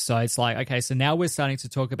first. So it's like, okay, so now we're starting to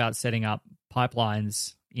talk about setting up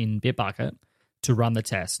pipelines in Bitbucket to run the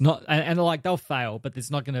test. And like they'll fail, but it's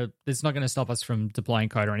not gonna stop us from deploying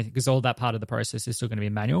code or anything, because all that part of the process is still going to be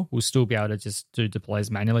manual. We'll still be able to just do deploys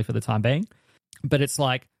manually for the time being. But it's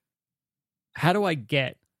like, how do I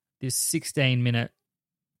get this 16-minute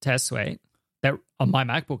test suite that on my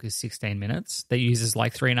MacBook is 16 minutes that uses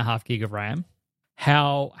like 3.5 gig of RAM?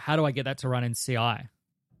 How do I get that to run in CI?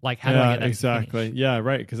 Like, how do I get that exactly? To yeah,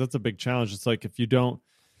 right. Because that's a big challenge. It's like if you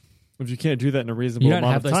can't do that in a reasonable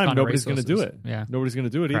amount of time, nobody's going to do it. Yeah, nobody's going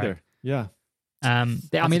to do it either. Yeah. I mean,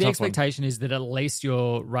 the expectation is that at least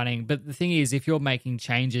you're running. But the thing is, if you're making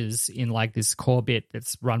changes in like this core bit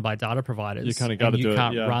that's run by data providers, you kind of got to do it. You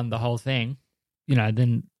can't run the whole thing.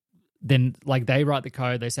 Then like they write the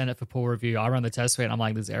code, they send it for pull review. I run the test suite. And I'm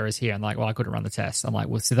like, there's errors here. I'm like, well, I couldn't run the test. I'm like,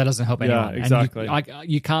 well, see, that doesn't help anyone. Yeah, exactly. And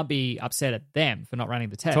you can't be upset at them for not running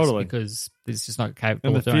the test because it's just not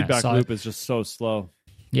capable of doing it. And the feedback loop is just so slow.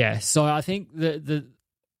 Yeah. So I think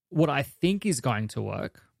what I think is going to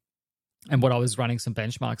work, and what I was running some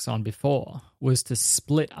benchmarks on before, was to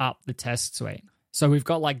split up the test suite. So we've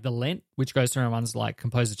got like the lint, which goes through and runs like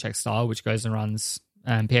composer check style, which goes and runs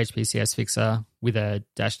PHP CS fixer with a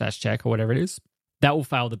 -- check or whatever it is. That will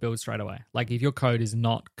fail the build straight away. Like if your code is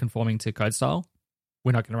not conforming to code style,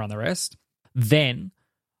 we're not going to run the rest. Then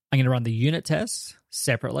I'm going to run the unit tests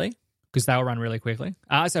separately because they'll run really quickly.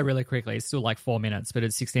 I say really quickly. It's still like 4 minutes, but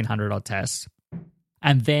it's 1,600 odd tests.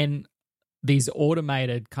 And then these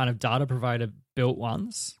automated kind of data provider built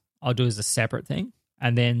ones, I'll do as a separate thing.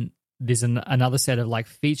 And then there's another set of like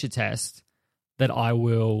feature tests that I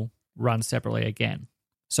will run separately again.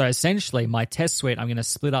 So essentially my test suite, I'm going to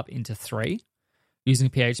split up into 3 using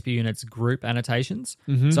PHP Unit's group annotations.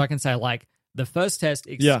 Mm-hmm. So I can say like the first test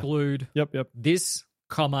exclude this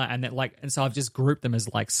comma, and then like, and so I've just grouped them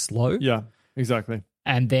as like slow. Yeah, exactly.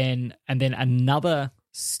 And then another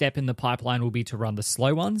step in the pipeline will be to run the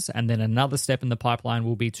slow ones, and then another step in the pipeline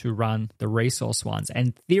will be to run the resource ones.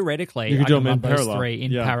 And theoretically, I can run those 3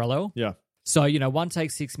 in parallel. Yeah. So, one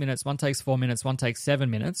takes 6 minutes, one takes 4 minutes, one takes 7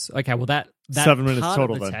 minutes. Okay, well, that 7 minutes part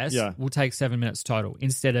total of the then. test will take 7 minutes total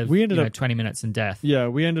instead of 20 minutes in death. Yeah,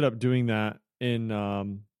 we ended up doing that in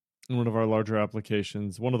one of our larger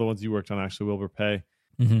applications. One of the ones you worked on, actually, Wilbur Pay.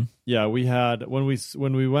 Mm-hmm. Yeah, we had when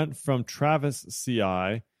we went from Travis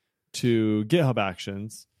CI to GitHub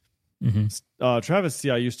Actions. Mm-hmm. Travis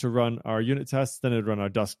CI used to run our unit tests, then it'd run our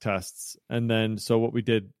Dusk tests, and then so what we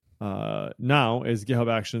did now is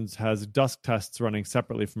GitHub Actions has Dusk tests running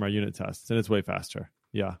separately from our unit tests, and it's way faster.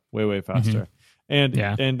 Yeah, way faster, and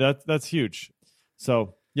that's huge.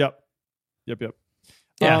 So yep.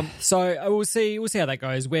 Yeah. So we'll see how that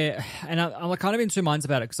goes. I'm kind of in 2 minds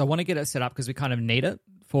about it because I want to get it set up because we kind of need it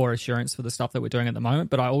for assurance for the stuff that we're doing at the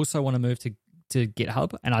moment. But I also want to move to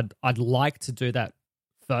GitHub, and I'd like to do that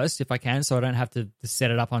first if I can, so I don't have to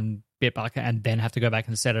set it up on Bitbucket and then have to go back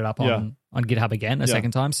and set it up on GitHub again a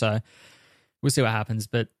second time. So we'll see what happens.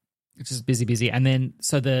 But it's just busy. And then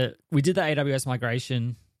we did the AWS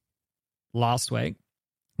migration last week,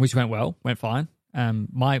 which went fine.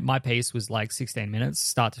 My piece was like 16 minutes,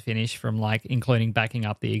 start to finish, from like including backing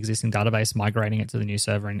up the existing database, migrating it to the new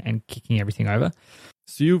server, and kicking everything over.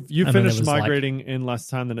 So you finished migrating in less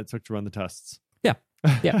time than it took to run the tests.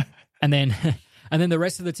 Yeah. And then the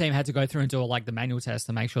rest of the team had to go through and do like the manual test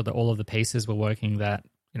to make sure that all of the pieces were working. That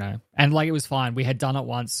and like it was fine. We had done it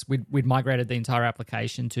once. We'd migrated the entire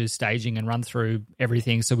application to staging and run through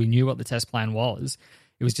everything, so we knew what the test plan was.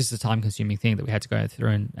 It was just a time-consuming thing that we had to go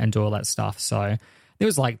through and do all that stuff. So it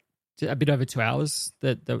was like a bit over 2 hours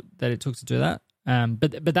that it took to do that.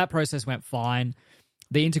 But that process went fine.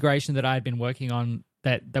 The integration that I had been working on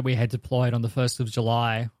that we had deployed on the 1st of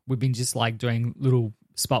July, we've been just like doing little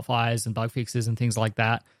spot fires and bug fixes and things like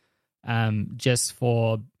that, just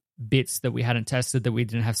for bits that we hadn't tested, that we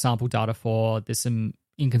didn't have sample data for. There's some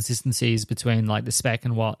inconsistencies between like the spec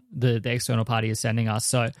and what the external party is sending us.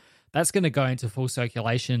 So that's going to go into full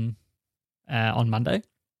circulation on Monday.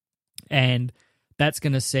 And that's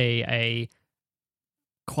going to see a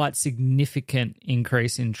quite significant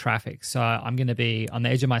increase in traffic. So I'm going to be on the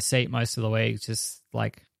edge of my seat most of the week, just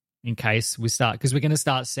like in case we start, because we're going to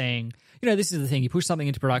start seeing, this is the thing, you push something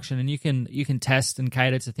into production and you can test and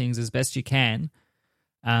cater to things as best you can.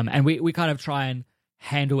 And we kind of try and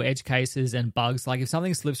handle edge cases and bugs. Like if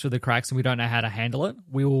something slips through the cracks and we don't know how to handle it,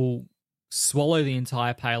 we will swallow the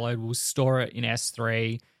entire payload, we'll store it in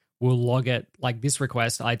S3, we'll log it like this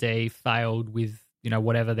request ID failed with,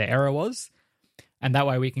 whatever the error was. And that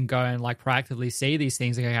way we can go and like proactively see these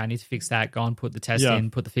things. Like, okay, I need to fix that. Go and put the test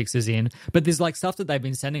in, put the fixes in. But there's like stuff that they've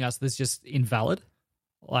been sending us that's just invalid.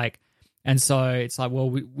 And so it's like,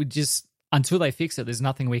 well, we just, until they fix it, there's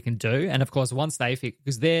nothing we can do. And of course, once they fix,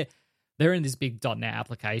 because they're in this big .NET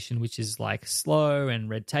application, which is like slow and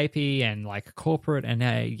red tapey and like corporate and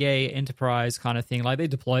enterprise kind of thing. Like their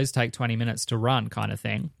deploys take 20 minutes to run kind of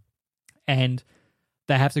thing. And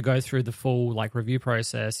they have to go through the full like review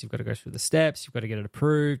process. You've got to go through the steps. You've got to get it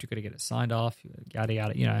approved. You've got to get it signed off. Yada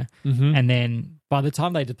yada. And then by the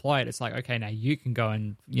time they deploy it, it's like, okay, now you can go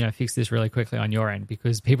and fix this really quickly on your end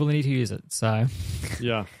because people need to use it. So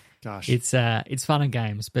yeah, gosh, it's fun and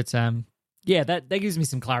games. But that gives me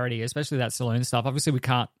some clarity, especially that Saloon stuff. Obviously, we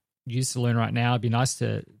can't use Saloon right now. It'd be nice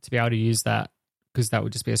to be able to use that because that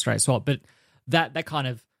would just be a straight swap. But that kind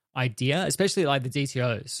of idea, especially like the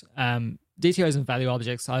DTOs. DTOs and value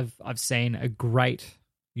objects I've seen a great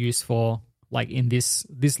use for, like in this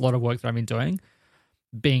lot of work that I've been doing,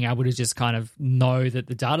 being able to just kind of know that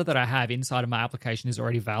the data that I have inside of my application is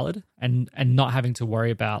already valid and not having to worry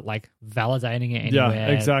about like validating it anywhere. Yeah,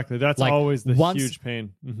 exactly. That's like always the huge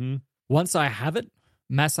pain. Mm-hmm. Once I have it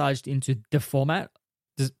massaged into the format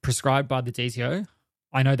prescribed by the DTO,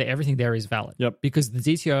 I know that everything there is valid. Yep. Because the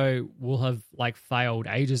DTO will have like failed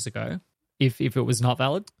ages ago if it was not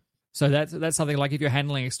valid. So that's something like if you're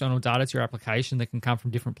handling external data to your application that can come from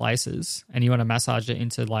different places and you want to massage it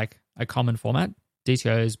into like a common format,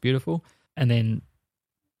 DTO is beautiful. And then,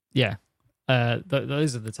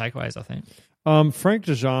 those are the takeaways, I think. Frank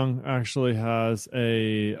de Jong actually has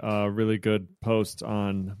a really good post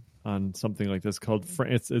on something like this called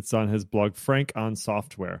it's on his blog, Frank on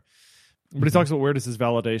Software. But he talks about where does his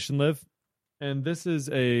validation live, and this was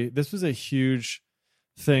a huge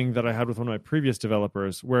thing that I had with one of my previous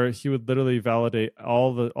developers, where he would literally validate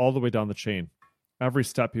all the way down the chain. Every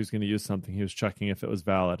step he was going to use something, he was checking if it was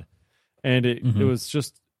valid, and it was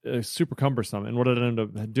just super cumbersome. And what it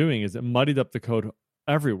ended up doing is it muddied up the code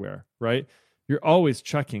everywhere. Right? You're always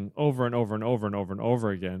checking over and over and over and over and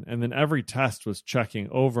over again, and then every test was checking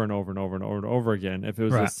over and over and over and over and over again if it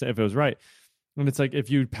was right. And it's like if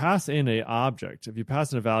you pass in a object, if you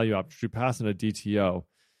pass in a value object, you pass in a DTO,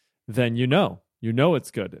 then you know it's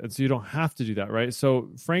good, and so you don't have to do that, right?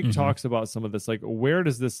 So Frank talks about some of this, like where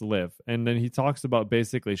does this live, and then he talks about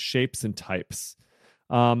basically shapes and types.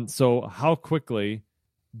 So how quickly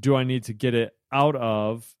do I need to get it out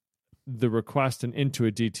of the request and into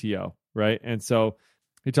a DTO? Right. And so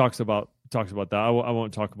he talks about that. I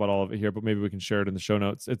won't talk about all of it here, but maybe we can share it in the show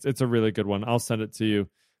notes. It's a really good one. I'll send it to you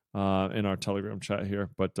in our Telegram chat here,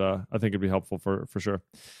 but I think it'd be helpful for sure.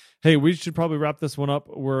 Hey, we should probably wrap this one up.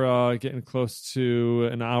 We're getting close to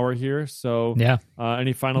an hour here. So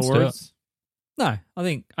any final words? No, I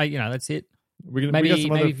think that's it. Maybe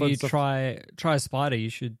if you try a spider, you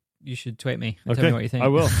should tweet me and tell me what you think. I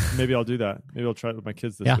will. Maybe I'll do that. Maybe I'll try it with my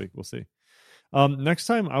kids this week. We'll see. Next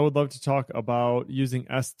time, I would love to talk about using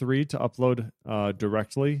S3 to upload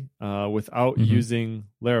directly without using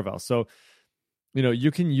Laravel. So,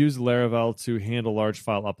 you can use Laravel to handle large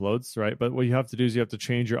file uploads, right? But what you have to do is you have to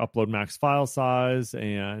change your upload max file size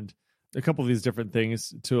and a couple of these different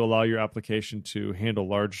things to allow your application to handle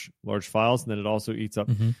large files, and then it also eats up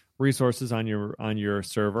resources on your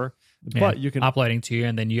server. But you can uploading to you,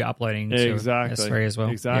 and then you uploading to S3 as well.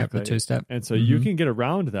 Exactly, the two-step. And so you can get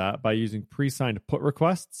around that by using pre-signed put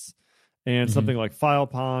requests and something like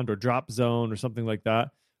FilePond or DropZone or something like that.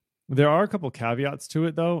 There are a couple caveats to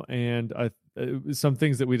it, though, and some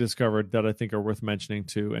things that we discovered that I think are worth mentioning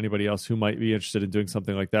to anybody else who might be interested in doing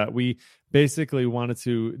something like that. We basically wanted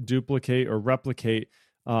to duplicate or replicate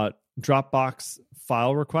Dropbox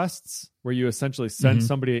file requests, where you essentially send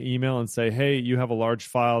somebody an email and say, hey, you have a large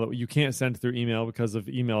file that you can't send through email because of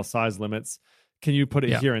email size limits. Can you put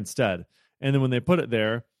it here instead? And then when they put it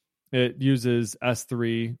there, it uses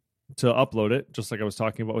S3 to upload it, just like I was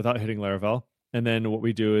talking about, without hitting Laravel. And then what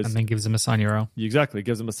we do is... And then gives them a signed URL. Exactly.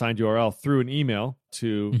 Gives them a signed URL through an email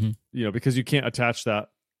to, because you can't attach that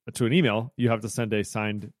to an email. You have to send a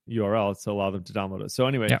signed URL to allow them to download it. So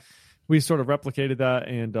anyway, we sort of replicated that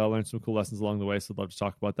and learned some cool lessons along the way. So I'd love to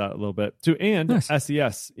talk about that a little bit too. And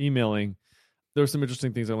SES emailing. There were some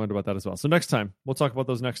interesting things I learned about that as well. So next time, we'll talk about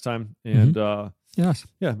those next time. And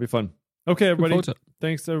it'd be fun. Okay, everybody.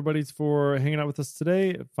 Thanks, everybody, for hanging out with us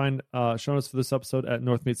today. Find show notes for this episode at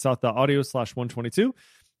northmeetsouth.audio/122.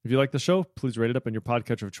 If you like the show, please rate it up in your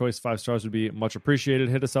podcatcher of choice. 5 stars would be much appreciated.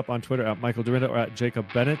 Hit us up on Twitter at Michael Dorinda or at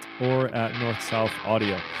Jacob Bennett or at North South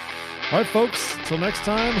Audio. All right, folks. Until next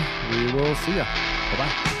time, we will see ya.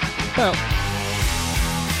 Bye-bye. Bye.